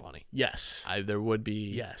very funny. Yes. There would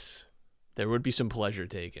be... Yes. There would be some pleasure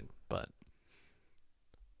taken, but...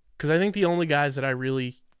 Because I think the only guys that I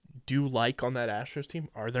really do like on that Astros team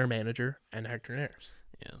are their manager and Hector Neris.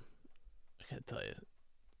 Yeah. I gotta tell you.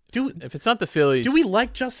 If it's not the Phillies... Do we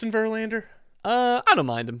like Justin Verlander? I don't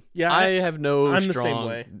mind him. Yeah, I have no I'm the strong same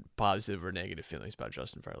way. positive or negative feelings about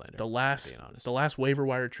Justin Verlander. The last waiver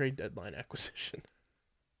wire trade deadline acquisition.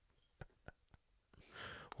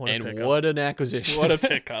 What an acquisition. What a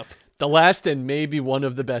pickup. The last and maybe one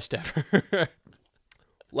of the best ever.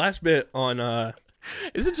 Last bit on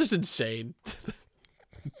Isn't it just insane?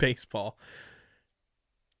 baseball.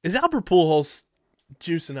 Is Albert Pujols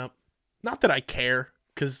juicing up? Not that I care,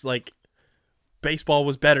 because like baseball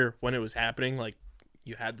was better when it was happening. Like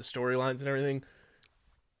you had the storylines and everything.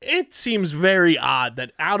 It seems very odd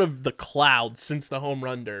that out of the clouds since the home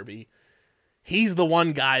run derby, he's the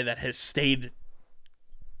one guy that has stayed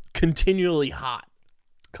continually hot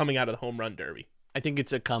coming out of the home run derby. I think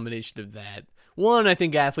it's a combination of that. One, I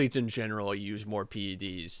think athletes in general use more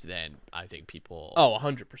PEDs than I think people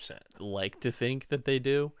 100%. like to think that they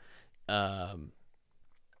do. Because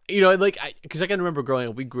I can remember growing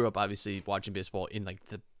up, we grew up obviously watching baseball in like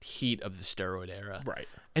the heat of the steroid era. Right.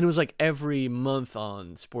 And it was like every month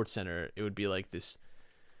on SportsCenter, it would be like this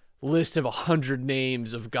list of 100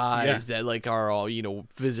 names of guys that like are all,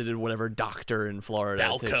 visited whatever doctor in Florida.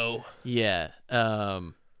 Balco.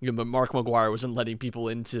 But Mark McGwire wasn't letting people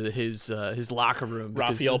into his locker room.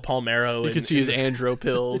 Rafael Palmeiro. You could see his andro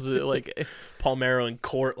pills. Like Palmeiro in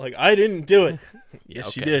court. Like, I didn't do it.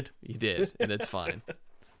 Yes, you did. You did, and it's fine.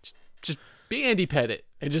 Just be Andy Pettit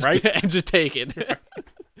and just Right? and just take it.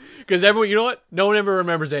 Because everyone, you know what? No one ever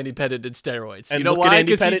remembers Andy Pettit did steroids. And you know look why? at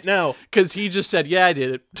Andy Pettit now. Because he just said, "Yeah, I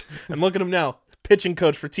did it." And look at him now. Pitching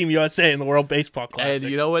coach for Team USA in the World Baseball Classic.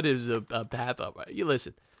 And you know what? It was a path up. You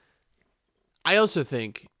listen. I also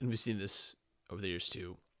think, and we've seen this over the years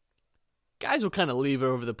too, guys will kind of leave it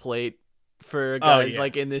over the plate for guys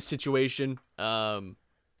like in this situation.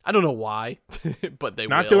 I don't know why, but they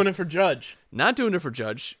Not will. doing it for Judge. Not doing it for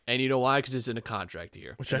Judge. And you know why? Because it's in a contract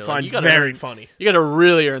year. Which I find very funny. You got to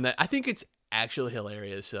really earn that. I think it's actually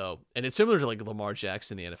hilarious. So, and it's similar to like Lamar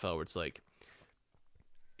Jackson in the NFL, where it's like,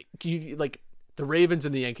 the Ravens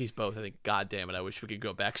and the Yankees both. I think, God damn it, I wish we could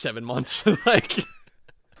go back 7 months. Like,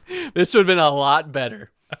 this would have been a lot better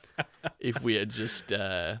if we had just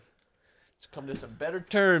come to some better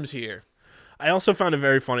terms here. I also found it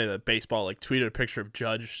very funny that baseball tweeted a picture of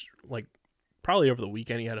Judge probably over the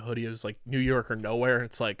weekend. He had a hoodie. It was like New York or nowhere.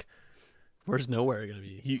 It's like, where's nowhere gonna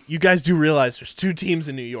be? You guys do realize there's 2 teams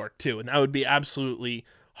in New York too, and that would be absolutely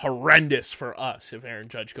horrendous for us if Aaron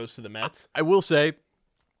Judge goes to the Mets. I will say,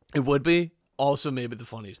 it would be also maybe the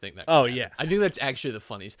funniest thing that. Oh happen. yeah, I think that's actually the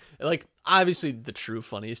funniest. Like obviously the true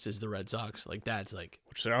funniest is the Red Sox. Like that's like,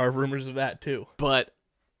 which there are rumors of that too. But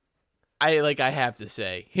I have to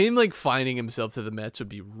say, him finding himself to the Mets would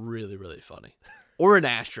be really, really funny. Or an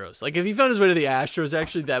Astros. Like if he found his way to the Astros,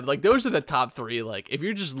 actually that those are the top 3. Like if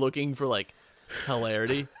you're just looking for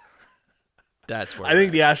hilarity, that's where I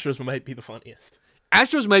think the Astros might be the funniest.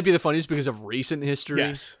 Astros might be the funniest because of recent history.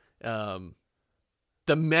 Yes.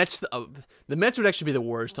 The Mets would actually be the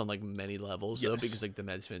worst on many levels though, Yes. because the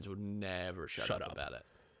Mets fans would never shut up about it.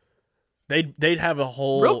 They'd have a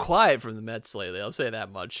whole Real quiet from the Mets lately. I'll say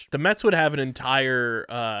that much. The Mets would have an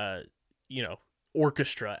entire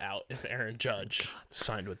orchestra out if Aaron Judge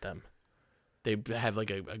signed with them. They'd have a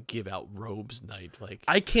give out robes night.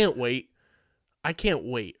 I can't wait. I can't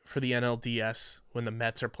wait for the NLDS when the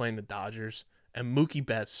Mets are playing the Dodgers and Mookie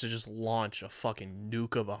Betts to just launch a fucking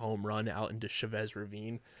nuke of a home run out into Chavez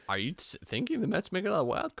Ravine. Are you thinking the Mets make it a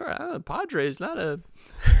wild card? Padres, not a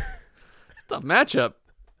tough matchup.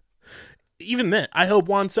 Even then, I hope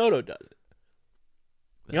Juan Soto does it.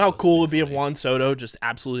 You know how cool it would be if Juan Soto just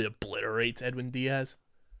absolutely obliterates Edwin Diaz?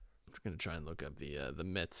 I'm going to try and look up the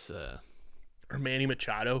Mets. Or Manny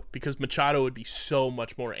Machado, because Machado would be so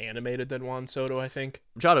much more animated than Juan Soto, I think.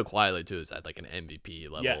 Machado quietly, too, is at an MVP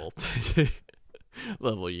level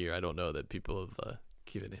level year. I don't know that people have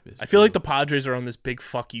given him his I feel like the Padres are on this big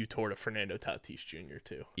fuck you tour to Fernando Tatis Jr.,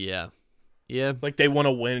 too. Yeah. Yeah. They want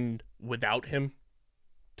to win without him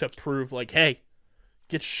to prove, hey,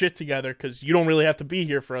 get shit together because you don't really have to be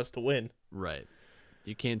here for us to win. Right.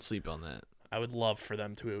 You can't sleep on that. I would love for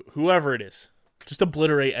them to, whoever it is, just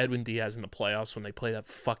obliterate Edwin Diaz in the playoffs when they play that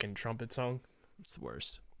fucking trumpet song. It's the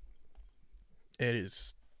worst. It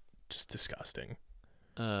is just disgusting.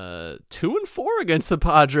 2-4 against the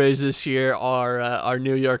Padres this year. Our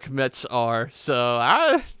New York Mets are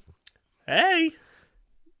Hey,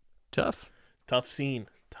 tough. tough scene.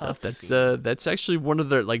 Tough. That's actually one of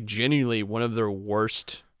their genuinely one of their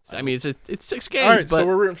worst. I mean, it's 6 games. All right, but so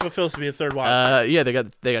we're rooting for the Phils to be a third wild. yeah, they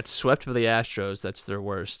got swept by the Astros. That's their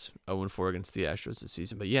worst. 0-4 against the Astros this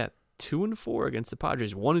season. But yeah, 2-4 against the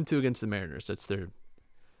Padres. 1-2 against the Mariners. That's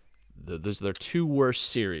those are their 2 worst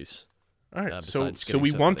series. All right, so besides getting we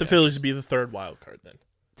swept want by the the Phillies Astros. to be the third wild card then.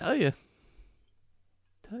 Tell you,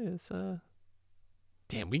 it's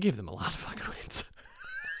damn, we gave them a lot of fucking wins.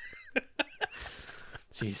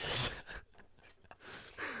 Jesus,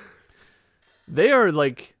 they are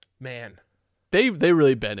Man, they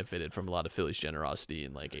really benefited from a lot of Phillies generosity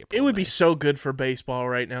in April. it would be May. so good for baseball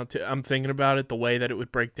right now. I'm thinking about it, the way that it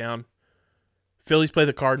would break down. Phillies play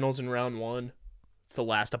the Cardinals in round 1. It's the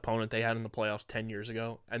last opponent they had in the playoffs 10 years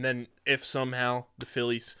ago. And then if somehow the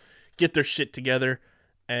Phillies get their shit together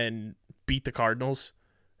and beat the Cardinals,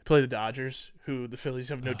 they play the Dodgers, who the Phillies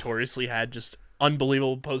have notoriously had just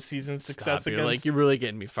unbelievable postseason success Stop, against. you're really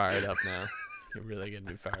getting me fired up now. You're really getting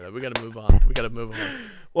me fired up. We got to move on.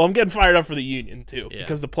 Well, I'm getting fired up for the Union, too, Yeah.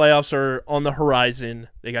 because the playoffs are on the horizon.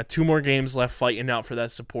 They got 2 more games left fighting out for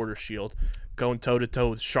that supporter shield. Going toe-to-toe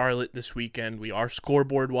with Charlotte this weekend. We are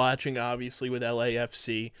scoreboard watching, obviously, with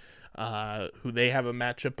LAFC, who they have a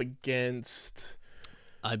matchup against.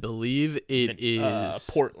 I believe it is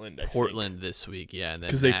Portland, I think. Portland this week, yeah, and then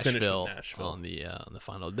 'Cause they finished with Nashville, Nashville. on the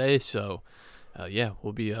final day. So, yeah,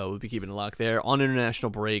 we'll be keeping a lock there on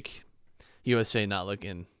international break. USA not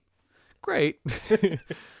looking great.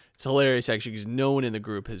 It's hilarious actually because no one in the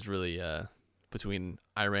group has really between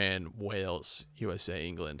Iran, Wales, USA,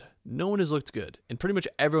 England, no one has looked good, and pretty much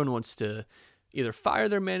everyone wants to either fire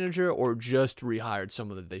their manager or just rehired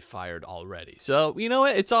someone that they fired already. So you know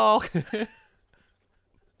what? It's all.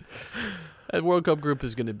 That World Cup group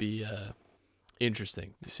is going to be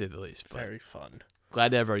interesting to say the least. But Very fun.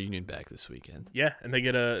 glad to have our Union back this weekend. Yeah, and they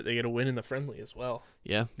get a win in the friendly as well.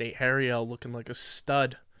 Yeah, Nate Harriel looking like a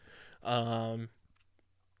stud. I'm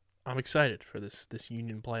excited for this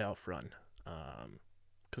Union playoff run.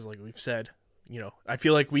 Because like we've said, I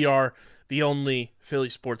feel like we are the only Philly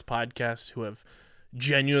sports podcast who have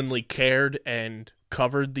genuinely cared and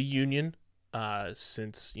covered the Union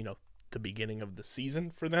since, the beginning of the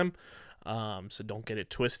season for them. So don't get it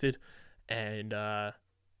twisted. And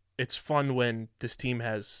it's fun when this team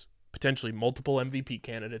has potentially multiple MVP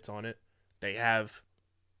candidates on it. They have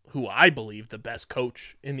who I believe the best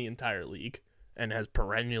coach in the entire league and has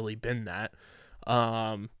perennially been that.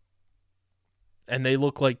 And they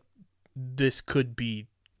look like this could be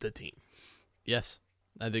the team. yes,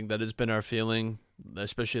 I think that has been our feeling,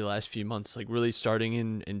 especially the last few months. Like really starting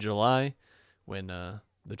in July, when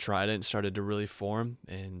the Trident started to really form,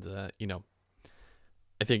 and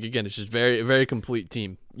I think again it's just very very complete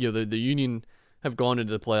team. The Union have gone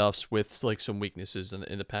into the playoffs with some weaknesses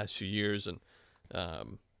in the past few years, and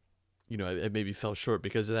it maybe fell short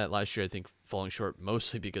because of that last year. I think falling short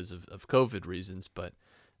mostly because of COVID reasons, but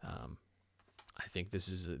I think this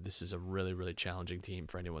is a really really challenging team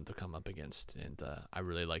for anyone to come up against, and I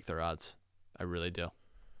really like their odds. I really do.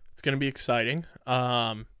 It's going to be exciting.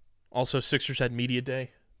 Also, Sixers had media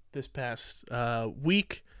day this past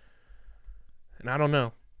week, and I don't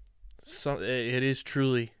know. It is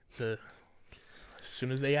truly as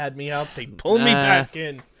soon as they had me out, they pulled me back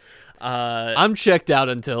in. I'm checked out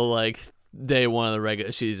until day 1 of the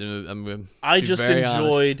regular season. I just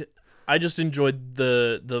enjoyed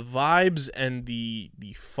the vibes and the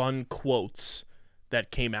fun quotes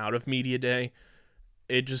that came out of media day.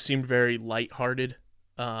 It just seemed very lighthearted,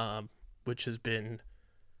 which has been,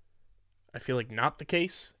 I feel like, not the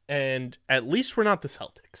case. And at least we're not the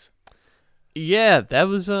Celtics. Yeah, that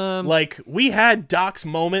was We had Doc's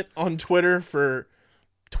moment on Twitter for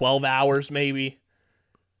 12 hours maybe.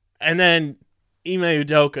 And then Ime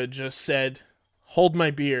Udoka just said, "Hold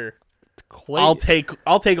my beer. I'll take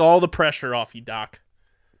all the pressure off you, Doc."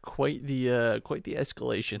 quite the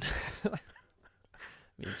escalation. I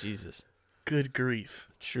mean, Jesus. Good grief.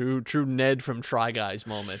 True Ned from Try Guys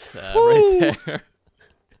moment right there.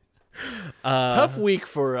 Tough week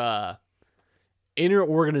for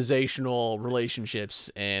interorganizational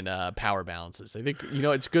relationships and power balances. I think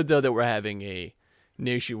it's good though that we're having a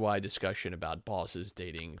nationwide discussion about bosses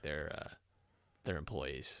dating their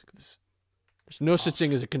employees. 'Cause there's no such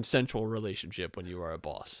thing as a consensual relationship when you are a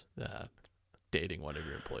boss dating one of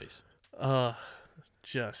your employees.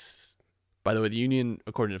 Just By the way, the Union,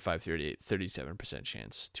 according to 538, 37%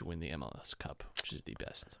 chance to win the MLS Cup, which is the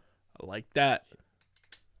best. I like that.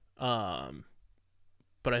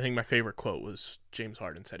 But I think my favorite quote was James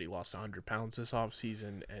Harden said he lost 100 pounds this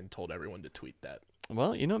offseason and told everyone to tweet that.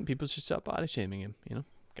 Well, people should stop body shaming him.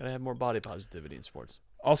 Gotta have more body positivity in sports.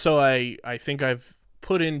 Also, I think I've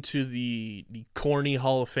put into the corny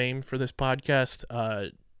Hall of Fame for this podcast,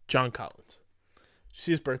 John Collins. Did you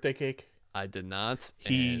see his birthday cake? I did not.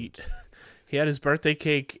 He had his birthday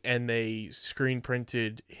cake, and they screen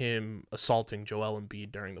printed him assaulting Joel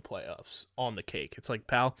Embiid during the playoffs on the cake. It's like,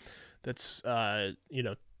 pal, that's 2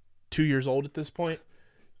 years old at this point.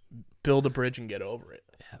 Build a bridge and get over it.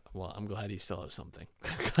 Yeah, well, I'm glad he still has something.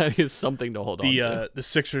 I'm glad he has something to hold on to. The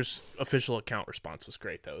Sixers official account response was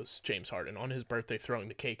great, though. It was James Harden on his birthday throwing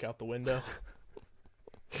the cake out the window.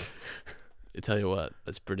 I tell you what,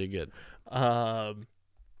 that's pretty good. But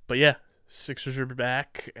yeah, Sixers are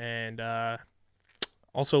back, and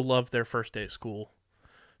also love their first day of school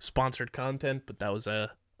sponsored content, but that was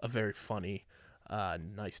a very funny,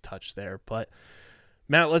 nice touch there. But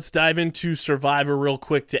Matt, let's dive into Survivor real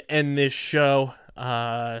quick to end this show.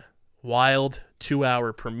 Wild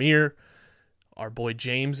 2-hour premiere. Our boy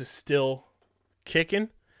James is still kicking,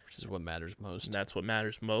 Which is what matters most. and that's what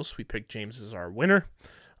matters most. We picked James as our winner.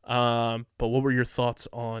 But what were your thoughts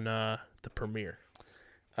on the premiere?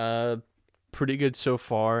 Pretty good so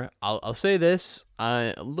far. I'll say this.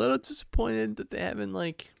 I'm a little disappointed that they haven't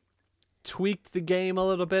tweaked the game a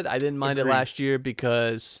little bit. I didn't mind Agreed. it last year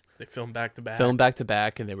because They filmed back to back. filmed back to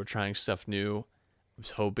back and they were trying stuff new. I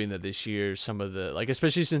was hoping that this year some of the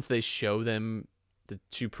especially since they show them the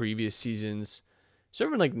 2 previous seasons, so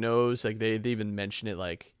everyone knows they even mention it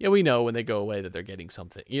yeah, we know when they go away that they're getting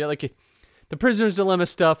something. The Prisoner's Dilemma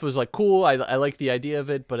stuff was cool. I like the idea of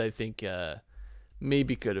it, but I think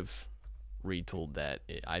maybe could have retooled that.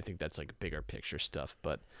 I think that's bigger picture stuff,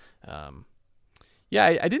 but yeah,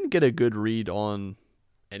 I didn't get a good read on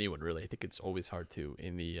anyone really. I think it's always hard to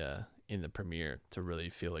in the premiere to really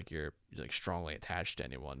feel like you're strongly attached to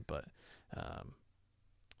anyone. But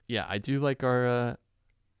yeah, I do like our.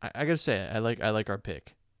 I gotta say, I like our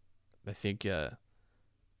pick. I think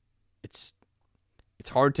it's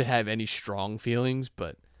hard to have any strong feelings,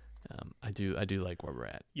 but I do like where we're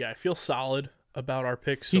at. Yeah, I feel solid about our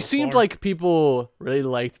picks. He seemed like people really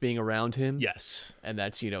liked being around him. yes. And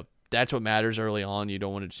that's that's what matters early on. You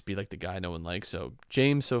don't want to just be the guy no one likes. So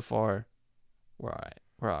James, so far, we're all right.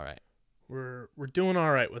 We're all right. We're doing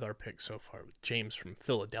all right with our picks so far with James from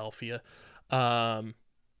Philadelphia.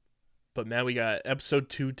 But Matt, we got episode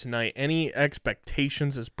 2 tonight. Any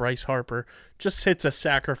expectations as Bryce Harper just hits a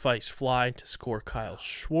sacrifice fly to score Kyle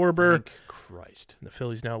Schwarber? Thank Christ. And the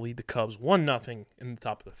Phillies now lead the Cubs 1-0 in the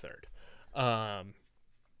top of the third.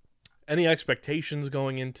 Any expectations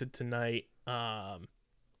going into tonight?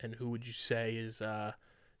 And who would you say is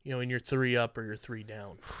in your 3 up or your 3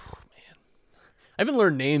 down? I haven't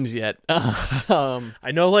learned names yet.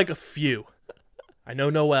 I know a few. I know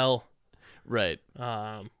Noelle, Right.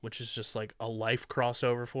 which is just a life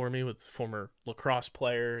crossover for me with former lacrosse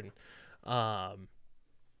player, and now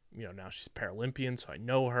she's Paralympian, so I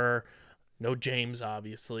know her. Know James,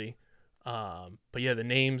 obviously. But yeah, the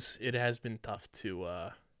names, it has been tough to.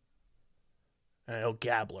 And I know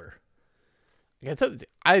Gabler.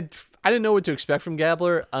 I didn't know what to expect from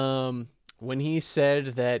Gabler. When he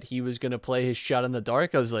said that he was going to play his shot in the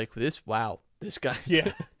dark, I was like, this guy.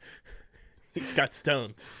 Yeah, he's got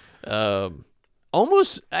stones.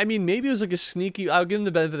 Almost, maybe it was a sneaky, I'll give him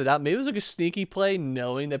the benefit of the doubt. Maybe it was a sneaky play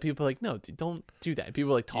knowing that people are no, dude, don't do that. And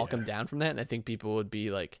people talk him down from that. And I think people would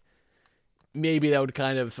be maybe that would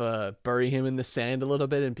kind of bury him in the sand a little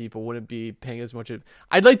bit and people wouldn't be paying as much.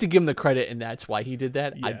 I'd like to give him the credit and that's why he did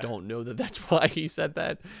that. Yeah. I don't know that that's why he said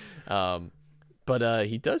that. But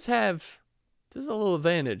he does have a little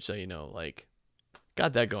advantage. So,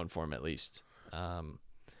 got that going for him at least.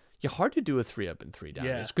 Hard to do a 3 up and 3 down.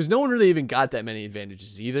 Yeah. Because no one really even got that many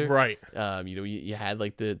advantages either. Right. You had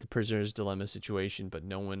the prisoner's dilemma situation, but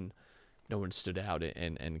no one stood out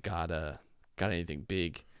and got anything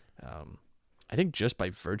big. I think just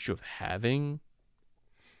by virtue of having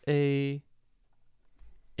a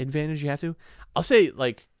advantage, you have to. I'll say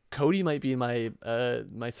Cody might be my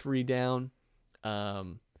 3 down. I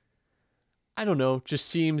don't know. Just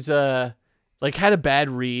seems had a bad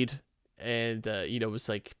read. And, was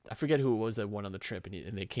I forget who it was that won on the trip,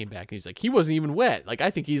 and they came back, and he's he wasn't even wet.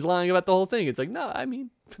 I think he's lying about the whole thing. It's no,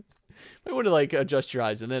 might want to, adjust your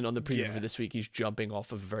eyes. And then on the preview for this week, he's jumping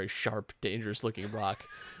off of a very sharp, dangerous-looking rock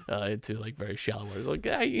into, very shallow water. It's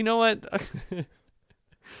hey, you know what?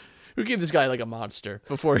 Who gave this guy, a monster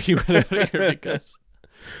before he went out of here? Because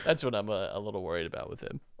That's what I'm a little worried about with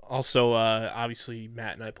him. Also, obviously,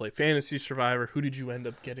 Matt and I play Fantasy Survivor. Who did you end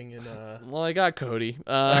up getting in? Well, I got Cody,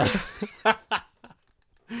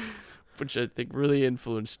 which I think really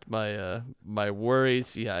influenced my my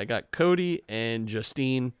worries. Yeah, I got Cody and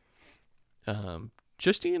Justine.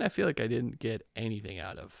 Justine, I feel like I didn't get anything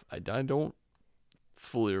out of. I don't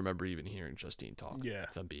fully remember even hearing Justine talk. Yeah.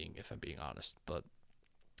 If I'm being honest, but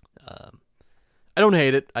I don't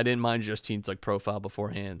hate it. I didn't mind Justine's like profile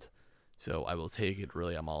beforehand, so I will take it.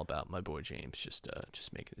 Really, I'm all about my boy James. Just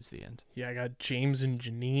make it to the end. Yeah, I got James and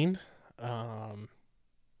Janine. We'll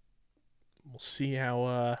see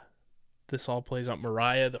how this all plays out.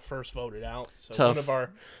 Mariah, the first voted out, so Tough. one of our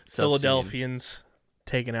Philadelphians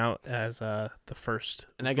taken out as the first.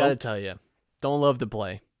 And I vote. gotta tell you, don't love the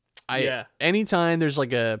play. Yeah. Anytime there's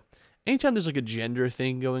like a gender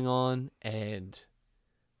thing going on, and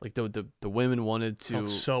like the women wanted to Felt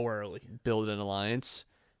so early. build an alliance,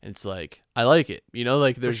 and it's like I like it. You know,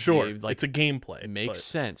 like For there's sure. like It's a gameplay. it makes but-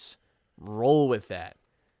 sense. Roll with that.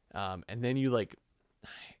 And then you like,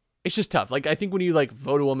 it's just tough. Like I think when you like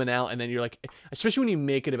vote a woman out, and then you're like, especially when you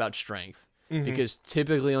make it about strength, Mhm. because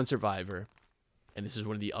typically on Survivor, and this is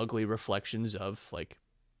one of the ugly reflections of like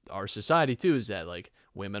our society too, is that like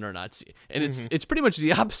women are not and it's pretty much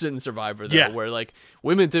the opposite in Survivor though, Yeah. where like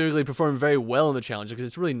women typically perform very well in the challenge because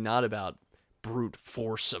it's really not about brute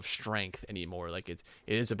force of strength anymore. Like it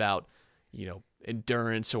is about, you know,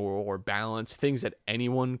 endurance or balance, things that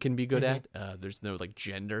anyone can be good at. There's no like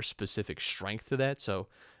gender specific strength to that. So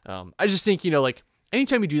I just think, you know, like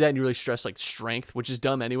anytime you do that and you really stress like strength, which is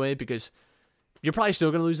dumb anyway, because you're probably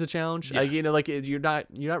still going to lose the challenge. Yeah. Like, you know, like you're not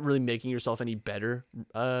really making yourself any better,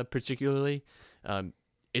 particularly.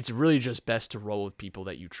 It's really just best to roll with people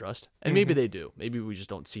that you trust. And maybe they do. Maybe we just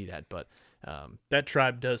don't see that. But That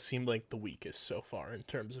tribe does seem like the weakest so far in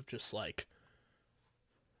terms of just like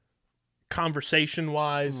conversation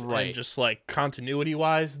wise Right. and just like continuity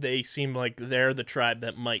wise. They seem like they're the tribe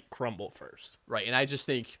that might crumble first. right. And I just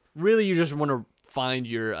think really you just want to find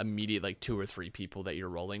your immediate like 2 or 3 people that you're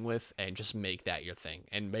rolling with and just make that your thing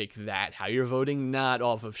and make that how you're voting, not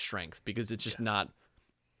off of strength, because it's just not.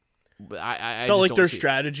 I Felt just like don't their see it.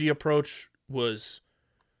 strategy approach was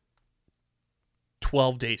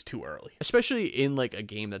 12 days too early. Especially in like a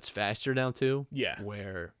game that's faster now too. Yeah.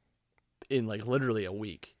 Where in like literally a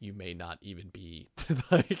week you may not even be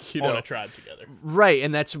like, you On know, a tribe together. right,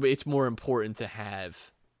 and it's more important to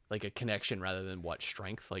have like a connection rather than what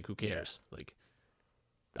strength. Like who cares? Like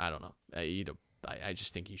I don't know. I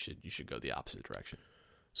just think you should go the opposite direction.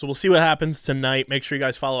 So we'll see what happens tonight. Make sure you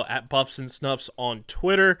guys follow at Buffs and Snuffs on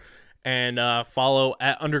Twitter and follow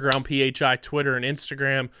at Underground PHI Twitter and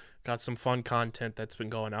Instagram. Got some fun content that's been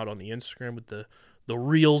going out on the Instagram with the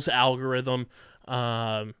Reels algorithm.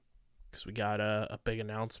 Because we got a big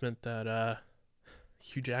announcement that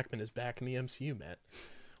Hugh Jackman is back in the MCU, Matt.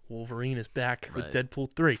 Wolverine is back with Right.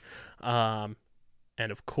 Deadpool 3. And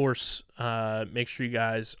of course, make sure you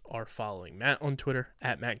guys are following Matt on Twitter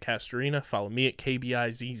at Matt Castorina. Follow me at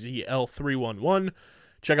KBIZZL311.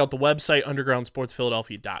 Check out the website,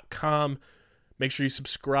 undergroundsportsphiladelphia.com. Make sure you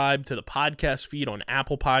subscribe to the podcast feed on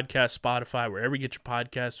Apple Podcasts, Spotify, wherever you get your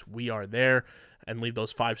podcasts. We are there. And leave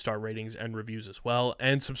those 5-star ratings and reviews as well.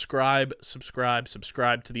 And subscribe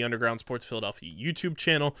to the Underground Sports Philadelphia YouTube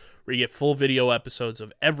channel, where you get full video episodes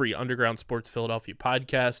of every Underground Sports Philadelphia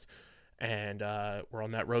podcast. And we're on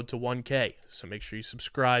that road to 1K. So make sure you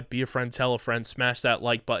subscribe, be a friend, tell a friend, smash that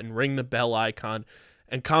like button, ring the bell icon,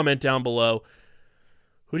 and comment down below,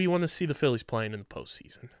 who do you want to see the Phillies playing in the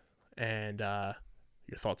postseason? And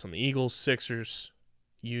your thoughts on the Eagles, Sixers,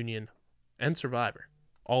 Union, and Survivor,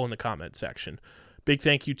 all in the comment section. Big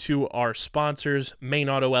thank you to our sponsors, Main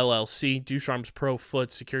Auto LLC, Ducharme's Pro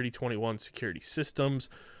Foot, Security 21 Security Systems,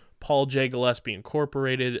 Paul J. Gillespie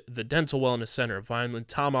Incorporated, the Dental Wellness Center of Vineland,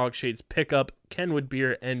 Tom Ogshades Pickup, Kenwood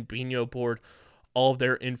Beer, and Bino Board. All of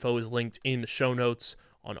their info is linked in the show notes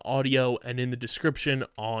on audio and in the description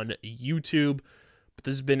on YouTube. But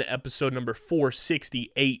this has been episode number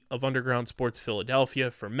 468 of Underground Sports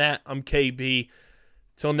Philadelphia. For Matt, I'm KB.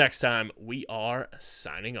 Till next time, we are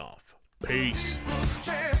signing off. Peace.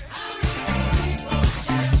 Champ.